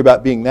have to worry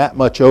about being that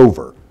much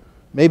over.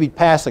 Maybe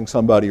passing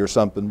somebody or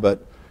something,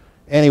 but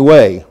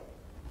anyway.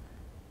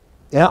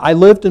 Yeah, I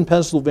lived in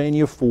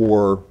Pennsylvania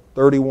for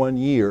 31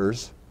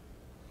 years.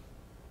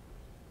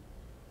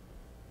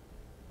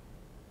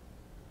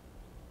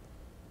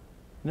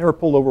 Never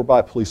pulled over by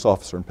a police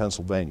officer in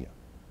Pennsylvania.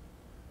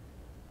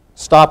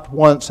 Stopped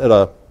once at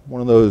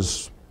one of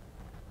those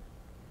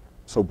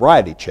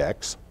sobriety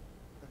checks.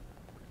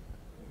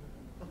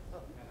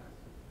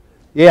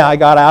 Yeah, I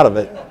got out of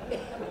it.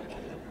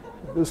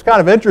 It was kind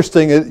of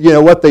interesting,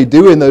 what they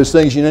do in those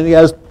things. You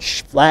got a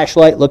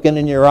flashlight looking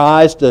in your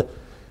eyes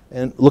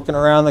and looking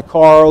around the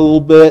car a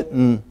little bit.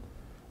 And,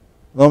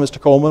 well, Mr.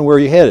 Coleman, where are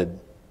you headed?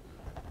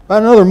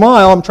 About another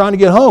mile. I'm trying to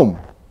get home.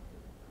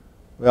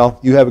 Well,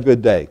 you have a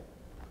good day.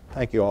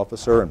 Thank you,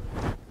 officer, and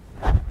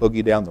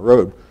boogie down the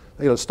road.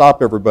 They got to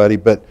stop everybody,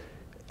 but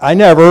I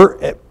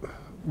never.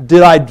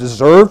 Did I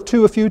deserve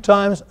to a few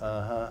times?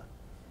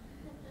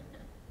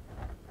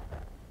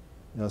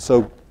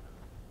 So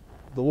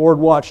the Lord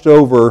watched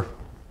over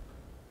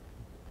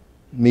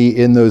me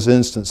in those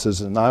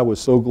instances, and I was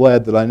so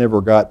glad that I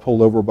never got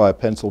pulled over by a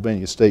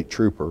Pennsylvania state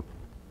trooper.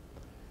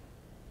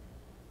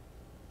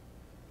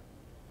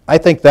 I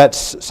think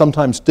that's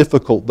sometimes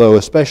difficult, though,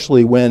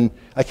 especially when,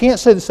 I can't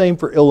say the same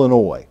for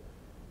Illinois.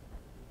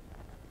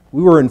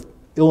 We were in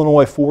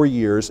Illinois 4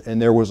 years, and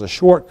there was a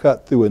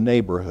shortcut through a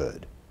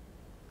neighborhood.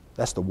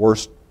 That's the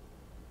worst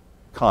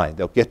kind.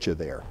 They'll get you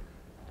there.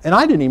 And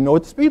I didn't even know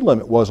what the speed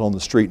limit was on the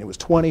street, and it was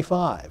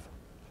 25.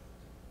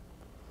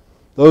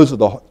 Those are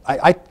the,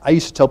 I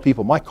used to tell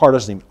people, my car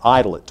doesn't even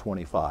idle at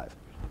 25.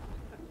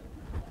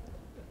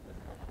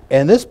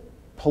 And this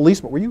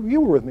policeman,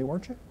 you were with me,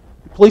 weren't you?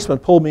 The policeman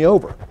pulled me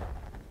over.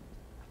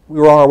 We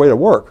were on our way to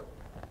work.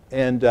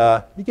 And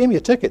he gave me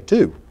a ticket,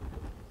 too.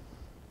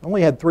 I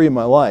only had 3 in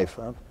my life.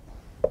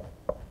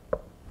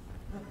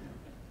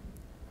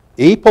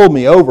 He pulled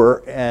me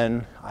over,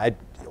 and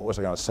what was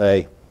I going to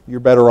say?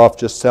 You're better off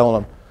just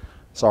telling him,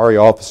 sorry,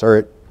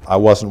 officer, I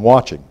wasn't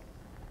watching.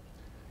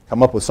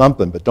 Come up with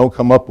something, but don't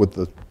come up with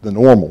the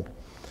normal.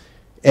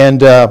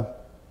 And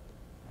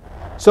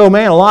so,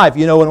 man alive,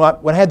 you know,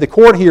 when I had the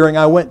court hearing,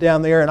 I went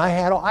down there, and I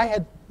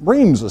had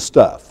reams of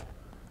stuff.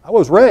 I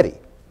was ready.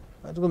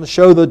 I was going to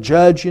show the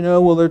judge, you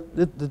know, well,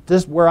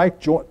 this where I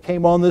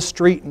came on this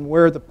street and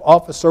where the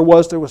officer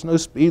was, there was no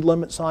speed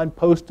limit sign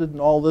posted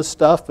and all this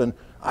stuff, and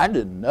I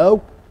didn't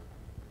know.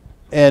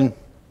 And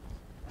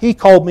he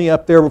called me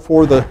up there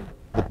before the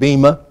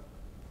BEMA.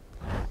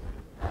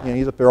 You know,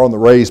 he's up there on the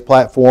raised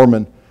platform,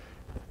 and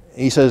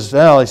he says,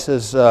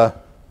 how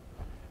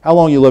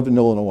long you lived in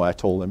Illinois? I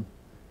told him.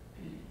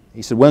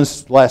 He said,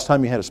 when's the last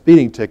time you had a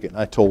speeding ticket? And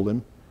I told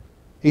him.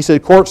 He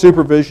said, court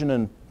supervision,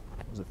 and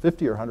was it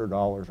 $50 or $100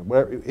 or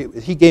whatever?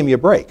 He gave me a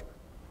break.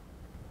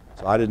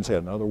 So I didn't say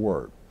another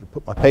word. I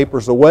put my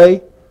papers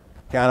away,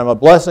 counted my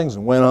blessings,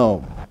 and went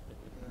home.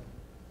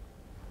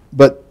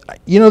 But,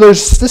 you know,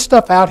 there's this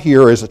stuff out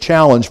here is a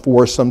challenge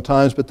for us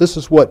sometimes, but this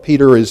is what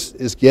Peter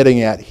is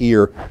getting at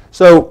here.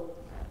 So,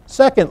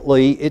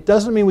 secondly, it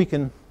doesn't mean we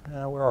can,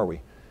 where are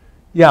we?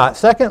 Yeah,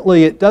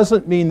 secondly, it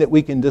doesn't mean that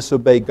we can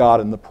disobey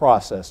God in the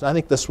process. And I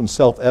think this one's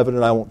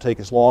self-evident. I won't take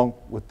as long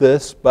with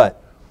this,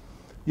 but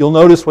you'll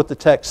notice what the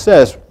text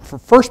says. For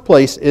first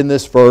place in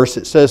this verse,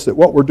 it says that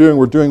what we're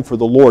doing for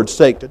the Lord's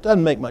sake. It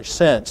doesn't make much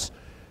sense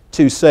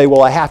to say,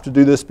 well, I have to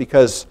do this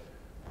because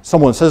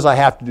someone says I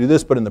have to do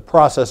this, but in the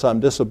process I'm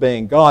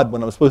disobeying God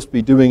when I'm supposed to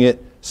be doing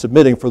it,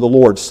 submitting for the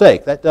Lord's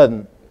sake. That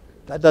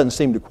doesn't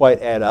seem to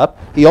quite add up.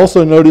 He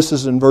also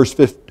notices in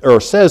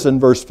says in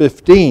verse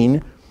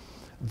 15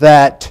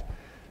 that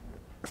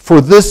for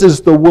this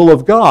is the will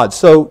of God.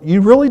 So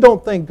you really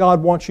don't think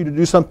God wants you to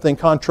do something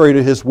contrary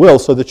to His will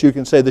so that you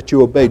can say that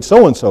you obeyed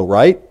so-and-so,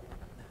 right?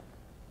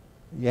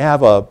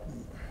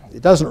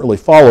 It doesn't really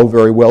follow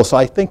very well, so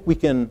I think we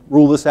can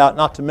rule this out,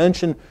 not to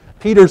mention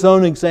Peter's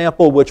own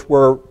example, which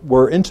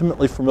we're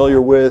intimately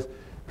familiar with.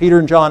 Peter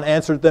and John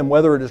answered them,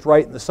 whether it is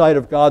right in the sight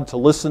of God to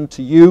listen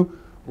to you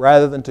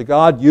rather than to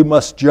God, you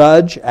must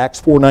judge, Acts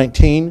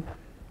 4:19.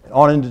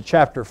 On into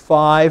chapter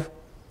 5.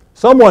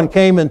 Someone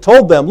came and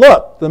told them,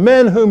 look, the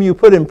men whom you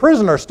put in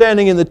prison are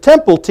standing in the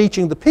temple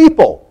teaching the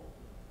people.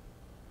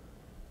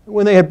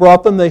 When they had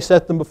brought them, they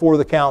set them before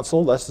the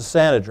council, that's the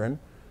Sanhedrin.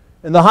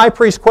 And the high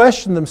priest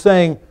questioned them,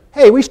 saying,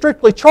 hey, we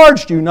strictly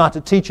charged you not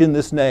to teach in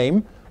this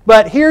name,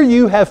 but here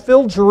you have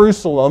filled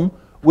Jerusalem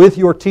with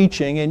your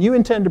teaching, and you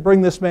intend to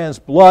bring this man's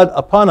blood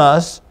upon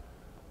us.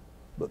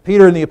 But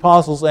Peter and the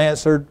apostles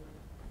answered,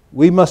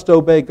 we must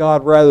obey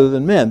God rather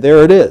than men.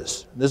 There it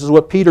is. This is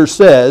what Peter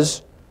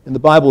says, and the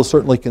Bible is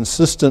certainly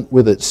consistent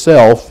with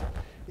itself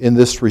in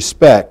this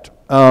respect.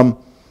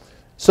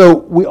 So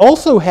we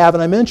also have,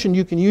 and I mentioned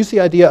you can use the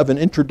idea of an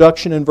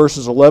introduction in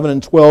verses 11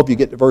 and 12. You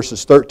get to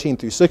verses 13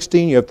 through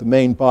 16. You have the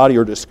main body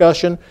or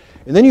discussion.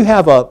 And then you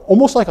have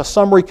almost like a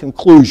summary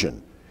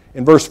conclusion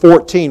in verse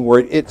 14 where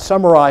it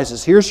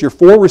summarizes, here's your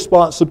 4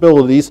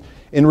 responsibilities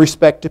in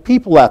respect to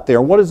people out there.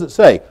 And what does it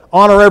say?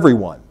 Honor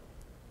everyone.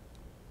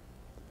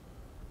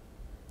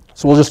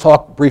 So we'll just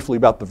talk briefly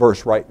about the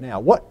verse right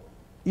now.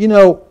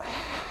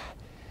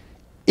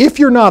 If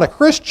you're not a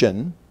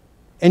Christian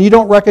and you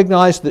don't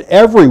recognize that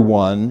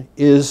everyone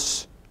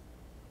is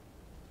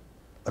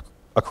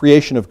a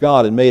creation of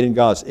God and made in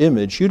God's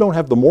image, you don't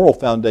have the moral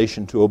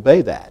foundation to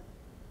obey that.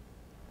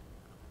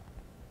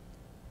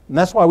 And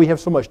that's why we have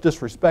so much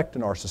disrespect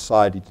in our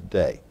society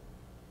today.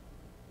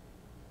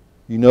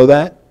 You know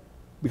that?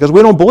 Because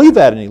we don't believe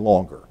that any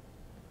longer.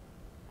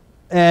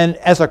 And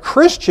as a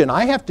Christian,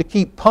 I have to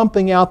keep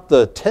pumping out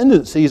the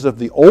tendencies of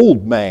the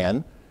old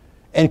man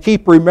and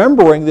keep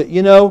remembering that,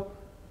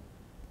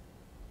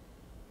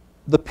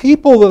 the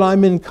people that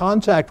I'm in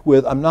contact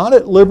with, I'm not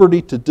at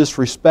liberty to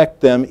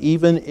disrespect them,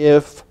 even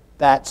if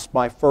that's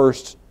my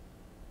first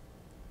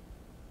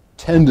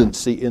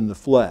tendency in the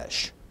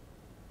flesh.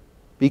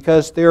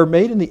 Because they're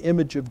made in the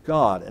image of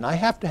God. And I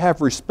have to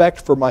have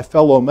respect for my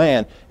fellow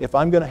man if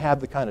I'm going to have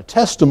the kind of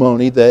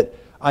testimony that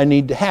I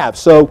need to have.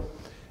 So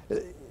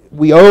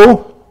we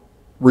owe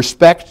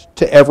respect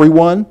to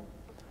everyone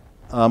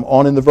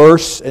on in the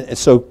verse. And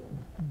so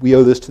we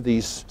owe this to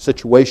these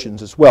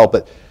situations as well.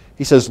 But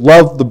He says,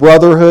 love the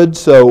brotherhood,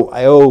 so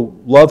I owe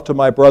love to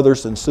my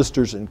brothers and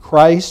sisters in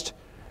Christ.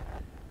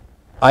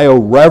 I owe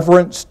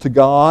reverence to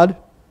God,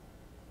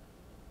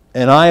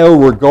 and I owe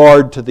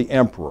regard to the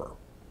emperor.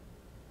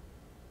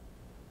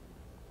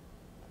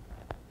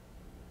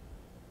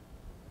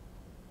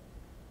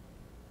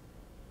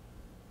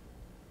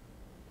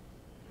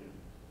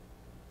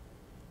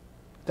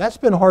 That's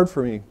been hard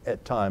for me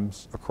at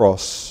times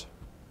across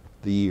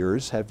the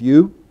years. Have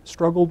you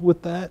struggled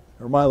with that,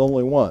 or am I the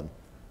only one?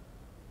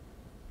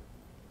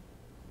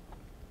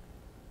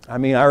 I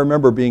mean, I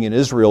remember being in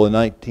Israel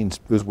it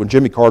was when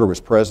Jimmy Carter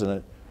was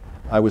president.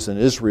 I was in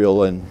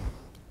Israel, and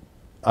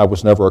I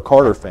was never a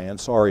Carter fan.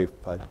 Sorry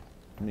if I didn't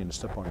mean to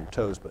step on your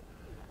toes, but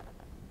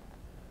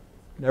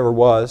never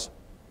was.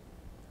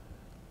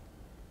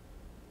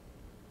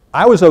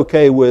 I was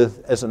okay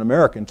with, as an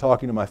American,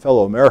 talking to my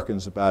fellow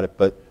Americans about it,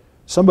 but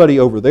somebody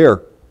over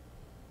there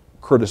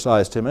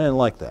criticized him. I didn't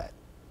like that.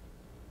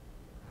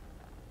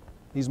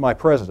 He's my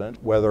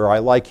president, whether I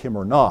like him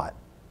or not.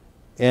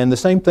 And the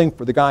same thing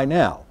for the guy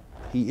now.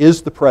 He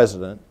is the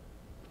president.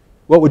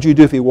 What would you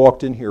do if he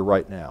walked in here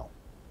right now?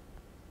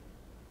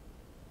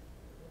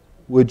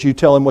 Would you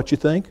tell him what you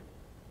think?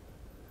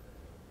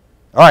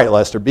 All right,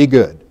 Lester, be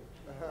good.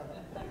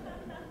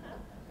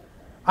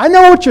 I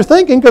know what you're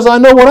thinking because I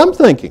know what I'm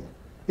thinking.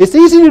 It's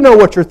easy to know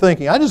what you're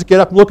thinking. I just get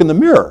up and look in the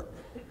mirror.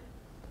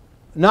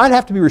 Now, I'd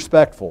have to be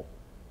respectful.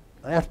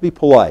 I have to be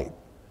polite.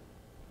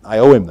 I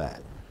owe him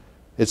that.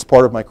 It's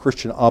part of my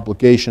Christian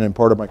obligation and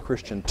part of my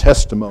Christian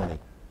testimony.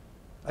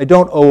 I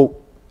don't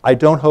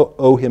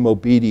owe him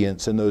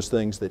obedience in those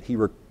things that he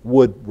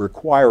would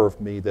require of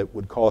me that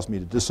would cause me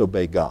to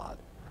disobey God.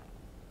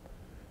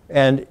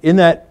 And in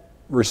that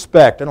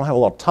respect, I don't have a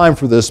lot of time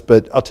for this,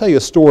 but I'll tell you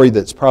a story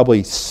that's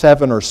probably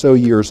 7 or so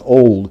years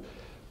old,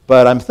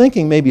 but I'm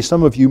thinking maybe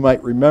some of you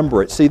might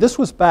remember it. See, this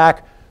was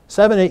back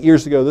 7, 8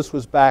 years ago. This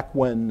was back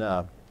when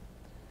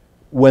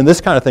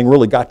this kind of thing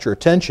really got your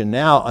attention.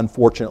 Now,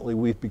 unfortunately,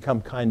 we've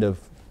become kind of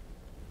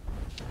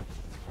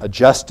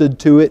adjusted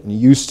to it and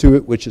used to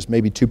it, which is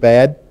maybe too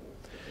bad.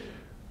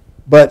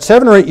 But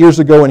 7 or 8 years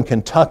ago in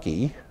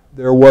Kentucky,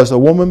 there was a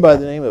woman by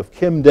the name of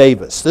Kim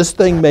Davis. This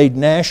thing made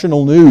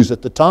national news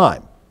at the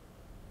time.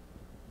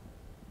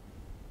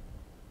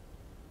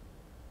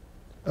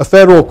 A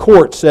federal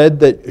court said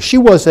that she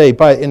was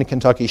in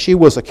Kentucky, she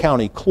was a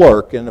county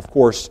clerk, and of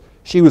course,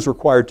 she was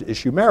required to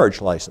issue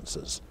marriage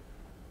licenses.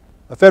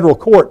 A federal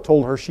court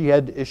told her she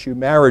had to issue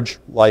marriage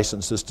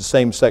licenses to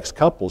same-sex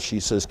couples. She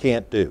says,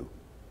 can't do.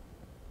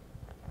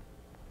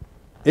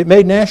 It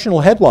made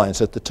national headlines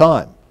at the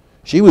time.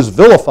 She was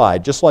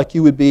vilified, just like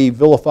you would be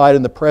vilified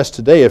in the press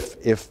today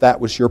if that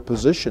was your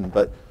position,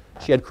 but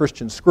she had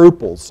Christian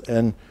scruples.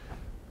 And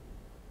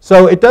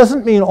so it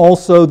doesn't mean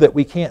also that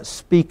we can't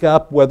speak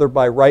up, whether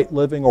by right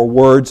living or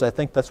words. I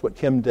think that's what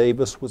Kim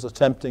Davis was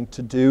attempting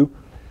to do.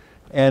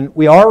 And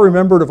we are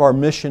remembered of our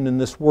mission in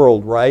this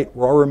world, right?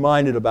 We're all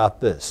reminded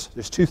about this.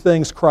 There's 2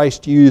 things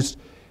Christ used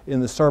in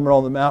the Sermon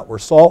on the Mount. We're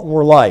salt and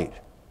we're light.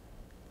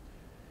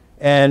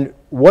 And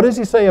what does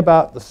he say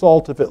about the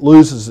salt if it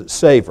loses its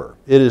savor?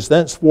 It is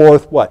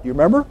thenceforth what? You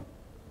remember?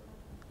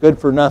 Good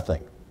for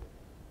nothing.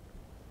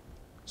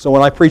 So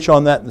when I preach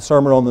on that in the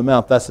Sermon on the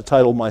Mount, that's the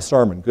title of my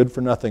sermon, Good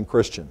for Nothing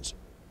Christians.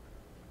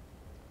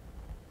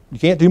 You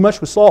can't do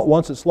much with salt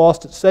once it's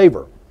lost its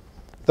savor.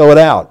 Throw it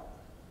out.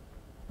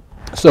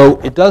 So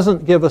it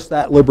doesn't give us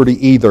that liberty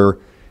either.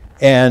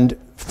 And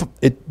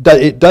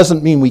it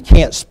doesn't mean we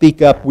can't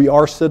speak up. We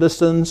are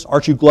citizens.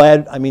 Aren't you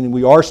glad? I mean,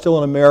 we are still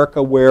in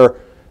America where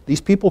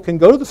these people can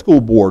go to the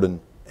school board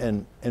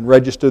and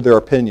register their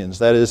opinions.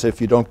 That is, if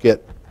you don't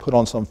get put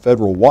on some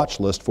federal watch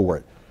list for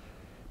it.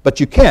 But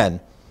you can.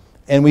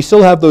 And we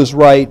still have those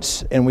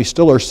rights, and we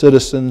still are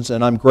citizens,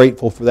 and I'm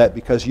grateful for that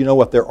because you know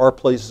what? There are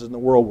places in the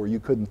world where you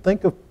couldn't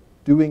think of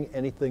doing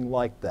anything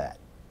like that.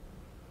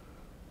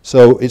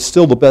 So it's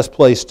still the best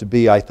place to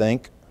be, I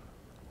think.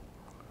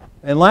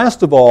 And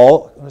last of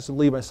all, I'm going to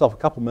leave myself a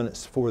couple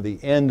minutes for the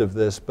end of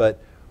this, but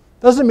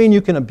doesn't mean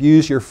you can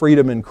abuse your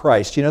freedom in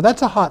Christ. You know,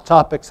 that's a hot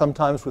topic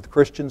sometimes with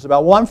Christians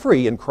about, well, I'm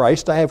free in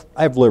Christ. I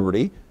have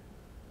liberty.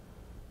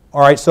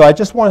 All right, so I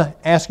just want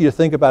to ask you to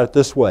think about it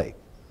this way.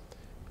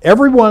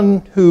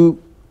 Everyone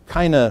who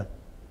kind of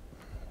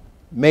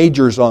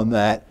majors on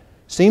that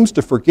seems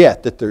to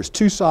forget that there's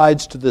 2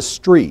 sides to this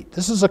street.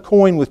 This is a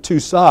coin with 2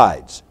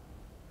 sides.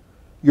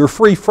 You're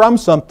free from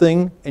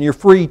something and you're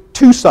free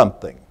to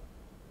something.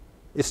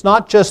 It's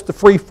not just the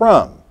free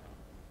from.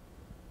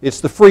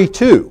 It's the free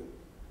to.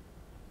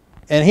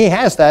 And he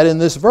has that in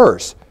this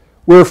verse.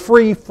 We're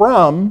free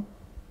from,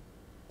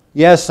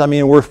 yes, I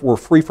mean, we're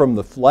free from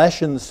the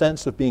flesh in the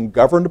sense of being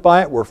governed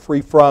by it. We're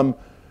free from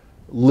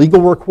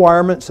legal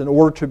requirements in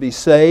order to be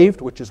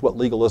saved, which is what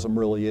legalism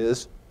really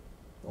is,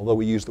 although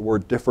we use the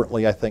word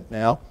differently, I think,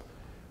 now.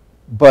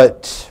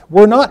 But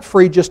we're not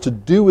free just to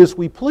do as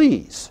we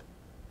please.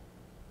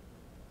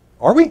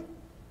 Are we?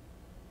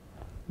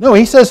 No,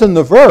 he says in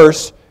the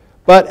verse,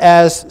 but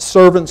as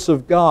servants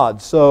of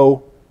God.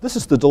 So This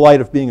is the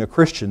delight of being a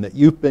Christian, that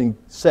you've been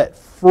set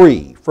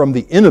free from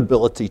the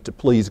inability to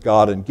please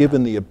God and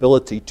given the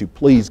ability to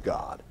please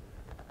God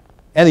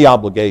and the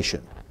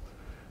obligation.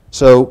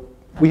 So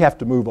we have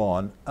to move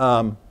on.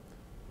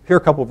 Here are a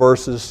couple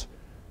verses.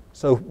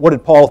 So what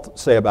did Paul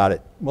say about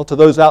it? Well, to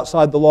those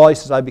outside the law, he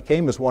says, I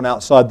became as one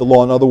outside the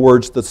law. In other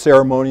words, the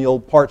ceremonial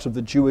parts of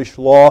the Jewish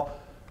law,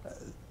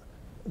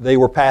 they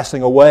were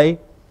passing away.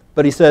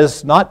 But he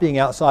says, not being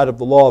outside of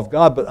the law of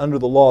God, but under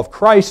the law of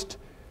Christ,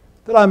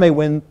 that I may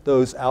win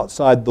those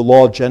outside the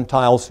law,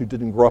 Gentiles who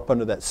didn't grow up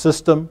under that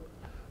system.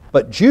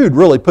 But Jude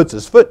really puts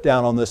his foot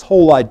down on this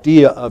whole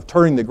idea of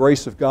turning the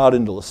grace of God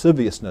into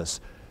lasciviousness.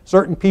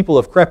 Certain people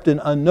have crept in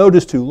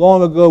unnoticed who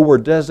long ago were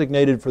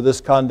designated for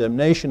this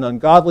condemnation,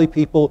 ungodly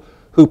people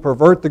who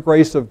pervert the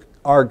grace of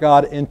our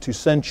God into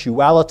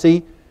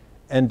sensuality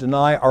and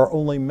deny our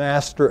only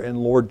Master and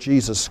Lord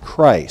Jesus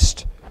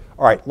Christ.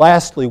 All right,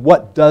 lastly,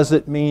 what does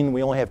it mean?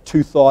 We only have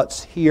two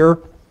thoughts here,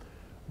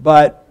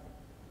 but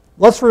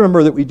let's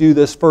remember that we do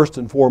this first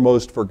and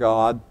foremost for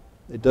God.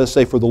 It does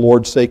say for the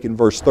Lord's sake in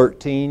verse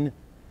 13.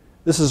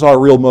 This is our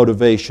real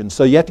motivation.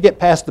 So you have to get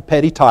past the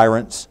petty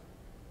tyrants.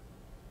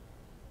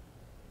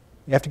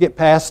 You have to get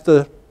past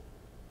the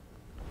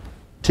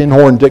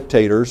tin-horn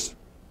dictators.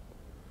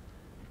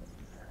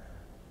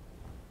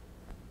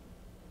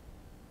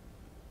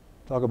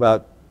 Talk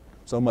about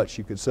so much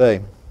you could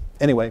say.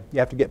 Anyway, you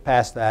have to get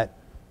past that.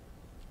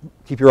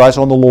 Keep your eyes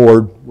on the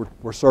Lord.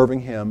 We're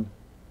serving Him.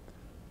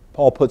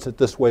 Paul puts it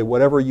this way,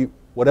 whatever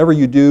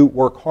you do,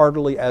 work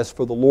heartily as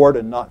for the Lord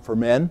and not for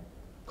men.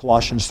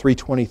 Colossians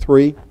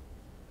 3:23.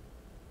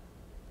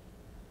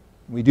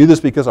 We do this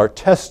because our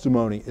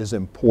testimony is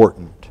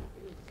important.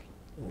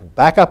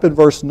 Back up in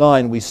verse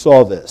 9, we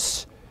saw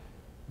this.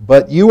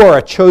 But you are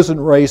a chosen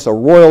race, a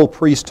royal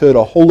priesthood,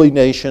 a holy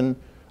nation,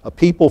 a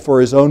people for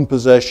His own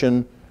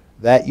possession,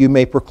 that you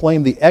may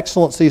proclaim the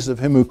excellencies of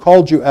Him who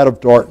called you out of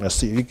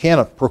darkness. You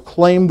can't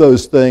proclaim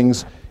those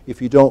things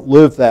if you don't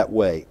live that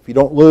way, if you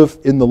don't live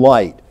in the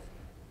light.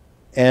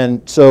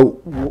 And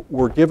so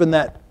we're given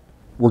that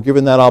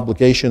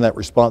obligation, that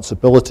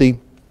responsibility.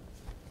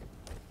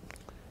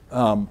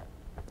 But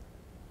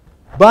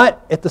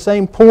at the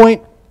same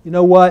point, you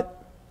know what?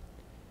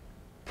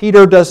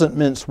 Peter doesn't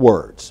mince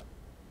words.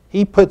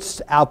 He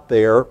puts out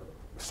there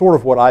sort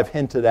of what I've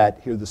hinted at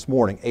here this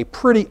morning, a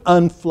pretty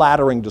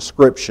unflattering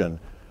description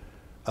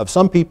of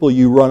some people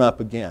you run up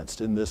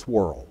against in this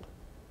world.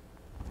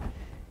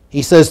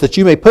 He says that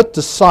you may put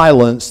to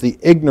silence the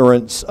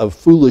ignorance of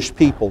foolish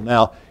people.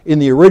 Now, in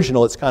the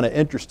original, it's kind of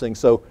interesting.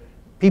 So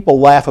people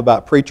laugh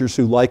about preachers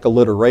who like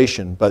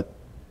alliteration, but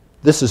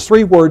this is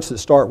three words that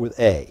start with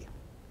A,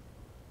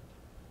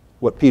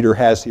 what Peter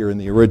has here in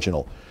the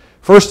original.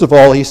 First of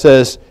all, he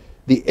says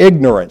the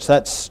ignorance,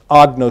 that's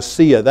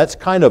agnosia. That's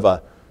kind of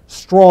a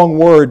strong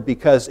word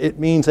because it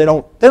means they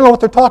don't know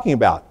what they're talking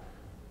about.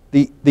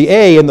 The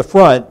A in the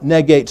front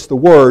negates the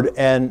word,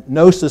 and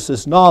gnosis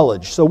is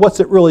knowledge. So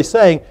what's it really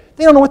saying?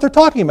 They don't know what they're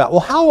talking about.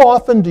 Well, how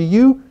often do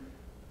you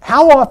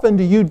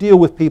deal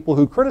with people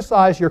who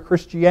criticize your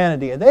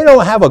Christianity and they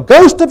don't have a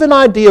ghost of an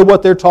idea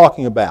what they're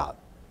talking about?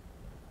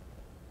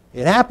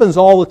 It happens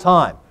all the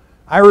time.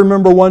 I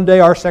remember one day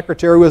our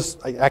secretary was,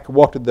 I could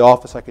walk to the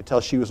office, I could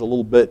tell she was a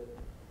little bit,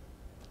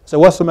 I said,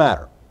 what's the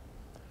matter?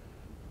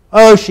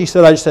 Oh, she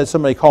said, I just had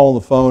somebody call on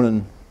the phone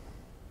and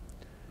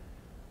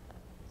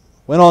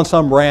went on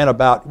some rant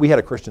about, we had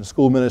a Christian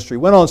school ministry,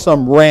 went on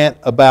some rant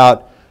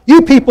about,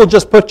 you people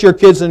just put your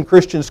kids in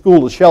Christian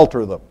school to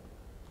shelter them.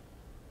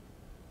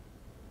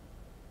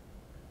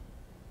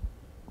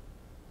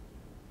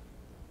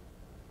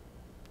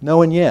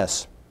 No and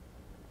yes.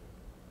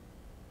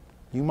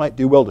 You might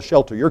do well to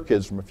shelter your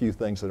kids from a few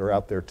things that are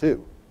out there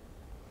too.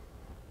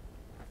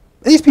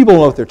 These people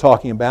know what they're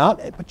talking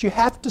about, but you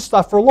have to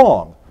suffer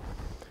long.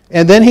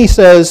 And then he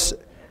says,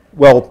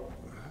 well,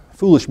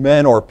 foolish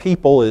men or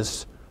people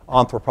is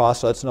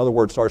anthropos, that's another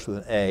word starts with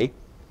an A.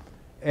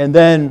 And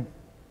then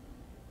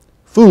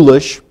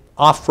foolish,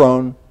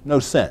 aphron, no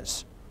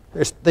sense.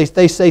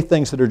 They say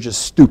things that are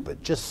just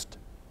stupid, just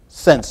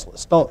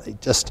senseless.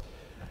 Just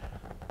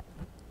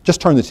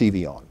turn the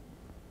TV on.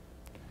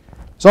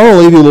 So I'm going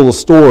to leave you a little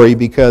story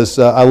because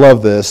I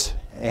love this.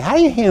 Hey, how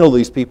do you handle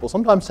these people?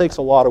 Sometimes it takes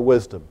a lot of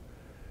wisdom.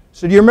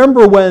 So do you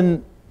remember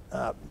when,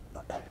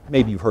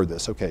 maybe you've heard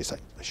this, okay, so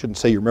I shouldn't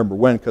say you remember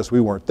when because we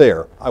weren't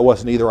there. I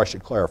wasn't either, I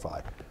should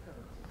clarify.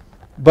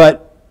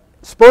 But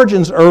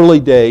Spurgeon's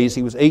early days,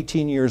 he was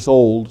 18 years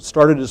old,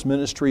 started his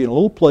ministry in a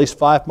little place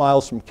 5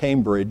 miles from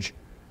Cambridge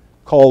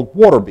called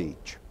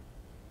Waterbeach.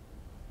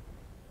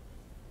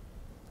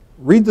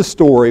 Read the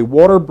story,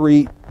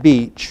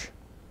 Waterbeach,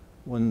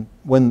 when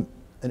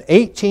an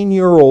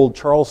 18-year-old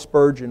Charles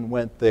Spurgeon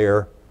went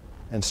there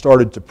and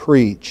started to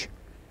preach.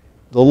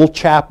 The little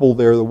chapel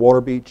there, the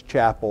Waterbeach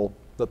Chapel,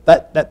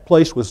 that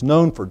place was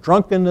known for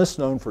drunkenness,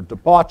 known for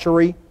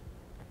debauchery.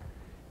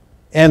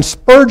 And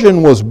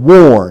Spurgeon was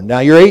warned. Now,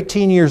 you're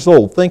 18 years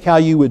old. Think how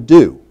you would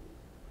do.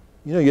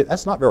 You know,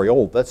 that's not very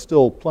old. That's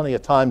still plenty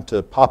of time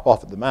to pop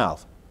off at the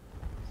mouth.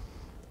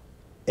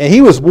 And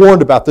he was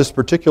warned about this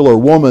particular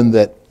woman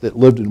that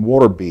lived in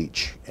Water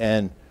Beach.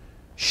 And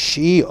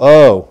she,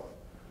 the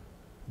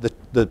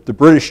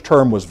British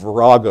term was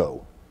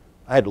virago.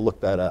 I had to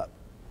look that up.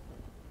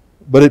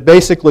 But it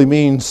basically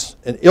means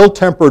an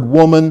ill-tempered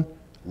woman,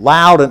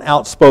 loud and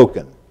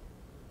outspoken.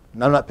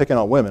 And I'm not picking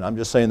on women, I'm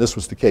just saying this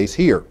was the case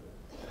here.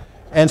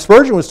 And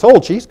Spurgeon was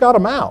told she's got a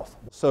mouth.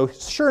 So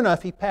sure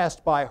enough, he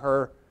passed by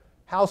her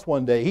house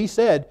one day. He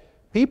said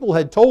people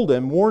had told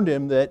him, warned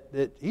him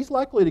that he's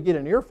likely to get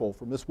an earful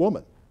from this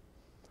woman.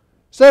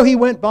 So he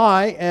went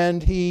by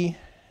and he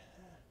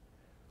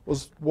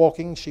was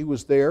walking, she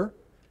was there,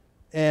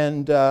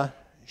 and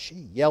she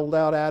yelled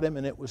out at him,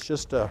 and it was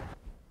just a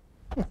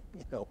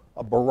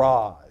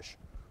barrage.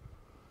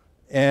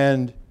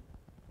 And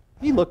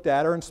he looked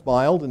at her and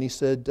smiled, and he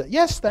said,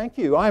 "Yes, thank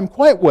you. I am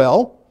quite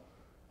well.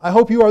 I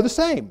hope you are the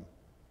same."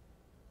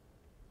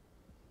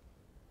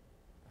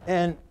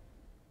 And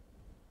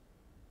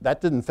that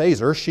didn't faze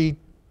her. She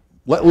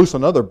let loose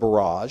another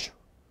barrage,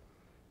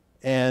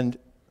 and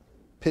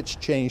pitch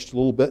changed a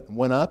little bit and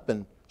went up,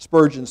 and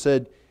Spurgeon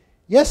said,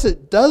 "Yes,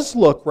 it does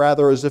look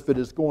rather as if it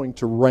is going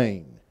to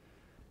rain.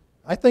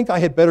 I think I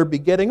had better be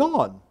getting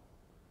on."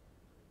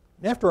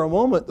 And after a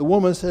moment, the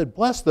woman said,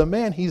 "Bless the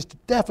man, he's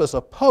deaf as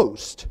a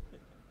post.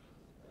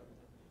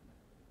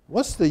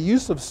 What's the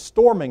use of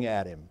storming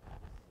at him?"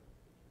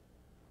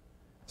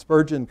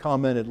 Spurgeon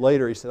commented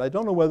later, he said, "I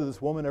don't know whether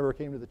this woman ever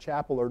came to the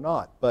chapel or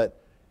not,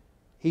 but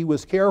he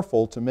was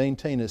careful to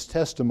maintain his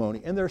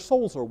testimony, and their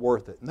souls are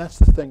worth it." And that's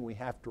the thing we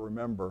have to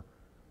remember.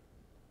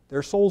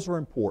 Their souls are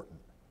important.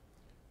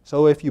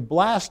 So if you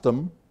blast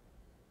them,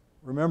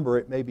 remember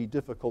it may be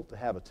difficult to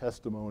have a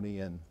testimony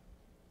and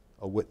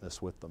a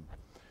witness with them.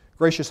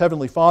 Gracious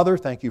Heavenly Father,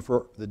 thank you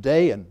for the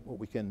day and what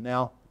we can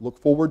now look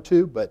forward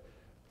to, but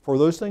for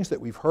those things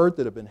that we've heard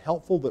that have been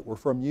helpful, that were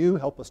from you,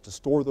 help us to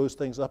store those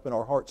things up in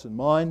our hearts and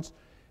minds,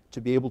 to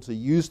be able to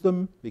use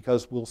them,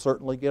 because we'll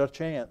certainly get a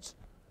chance.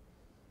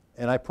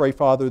 And I pray,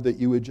 Father, that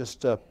you would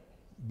just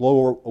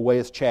blow away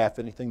as chaff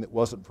anything that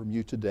wasn't from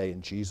you today.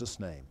 In Jesus'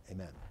 name,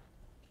 amen.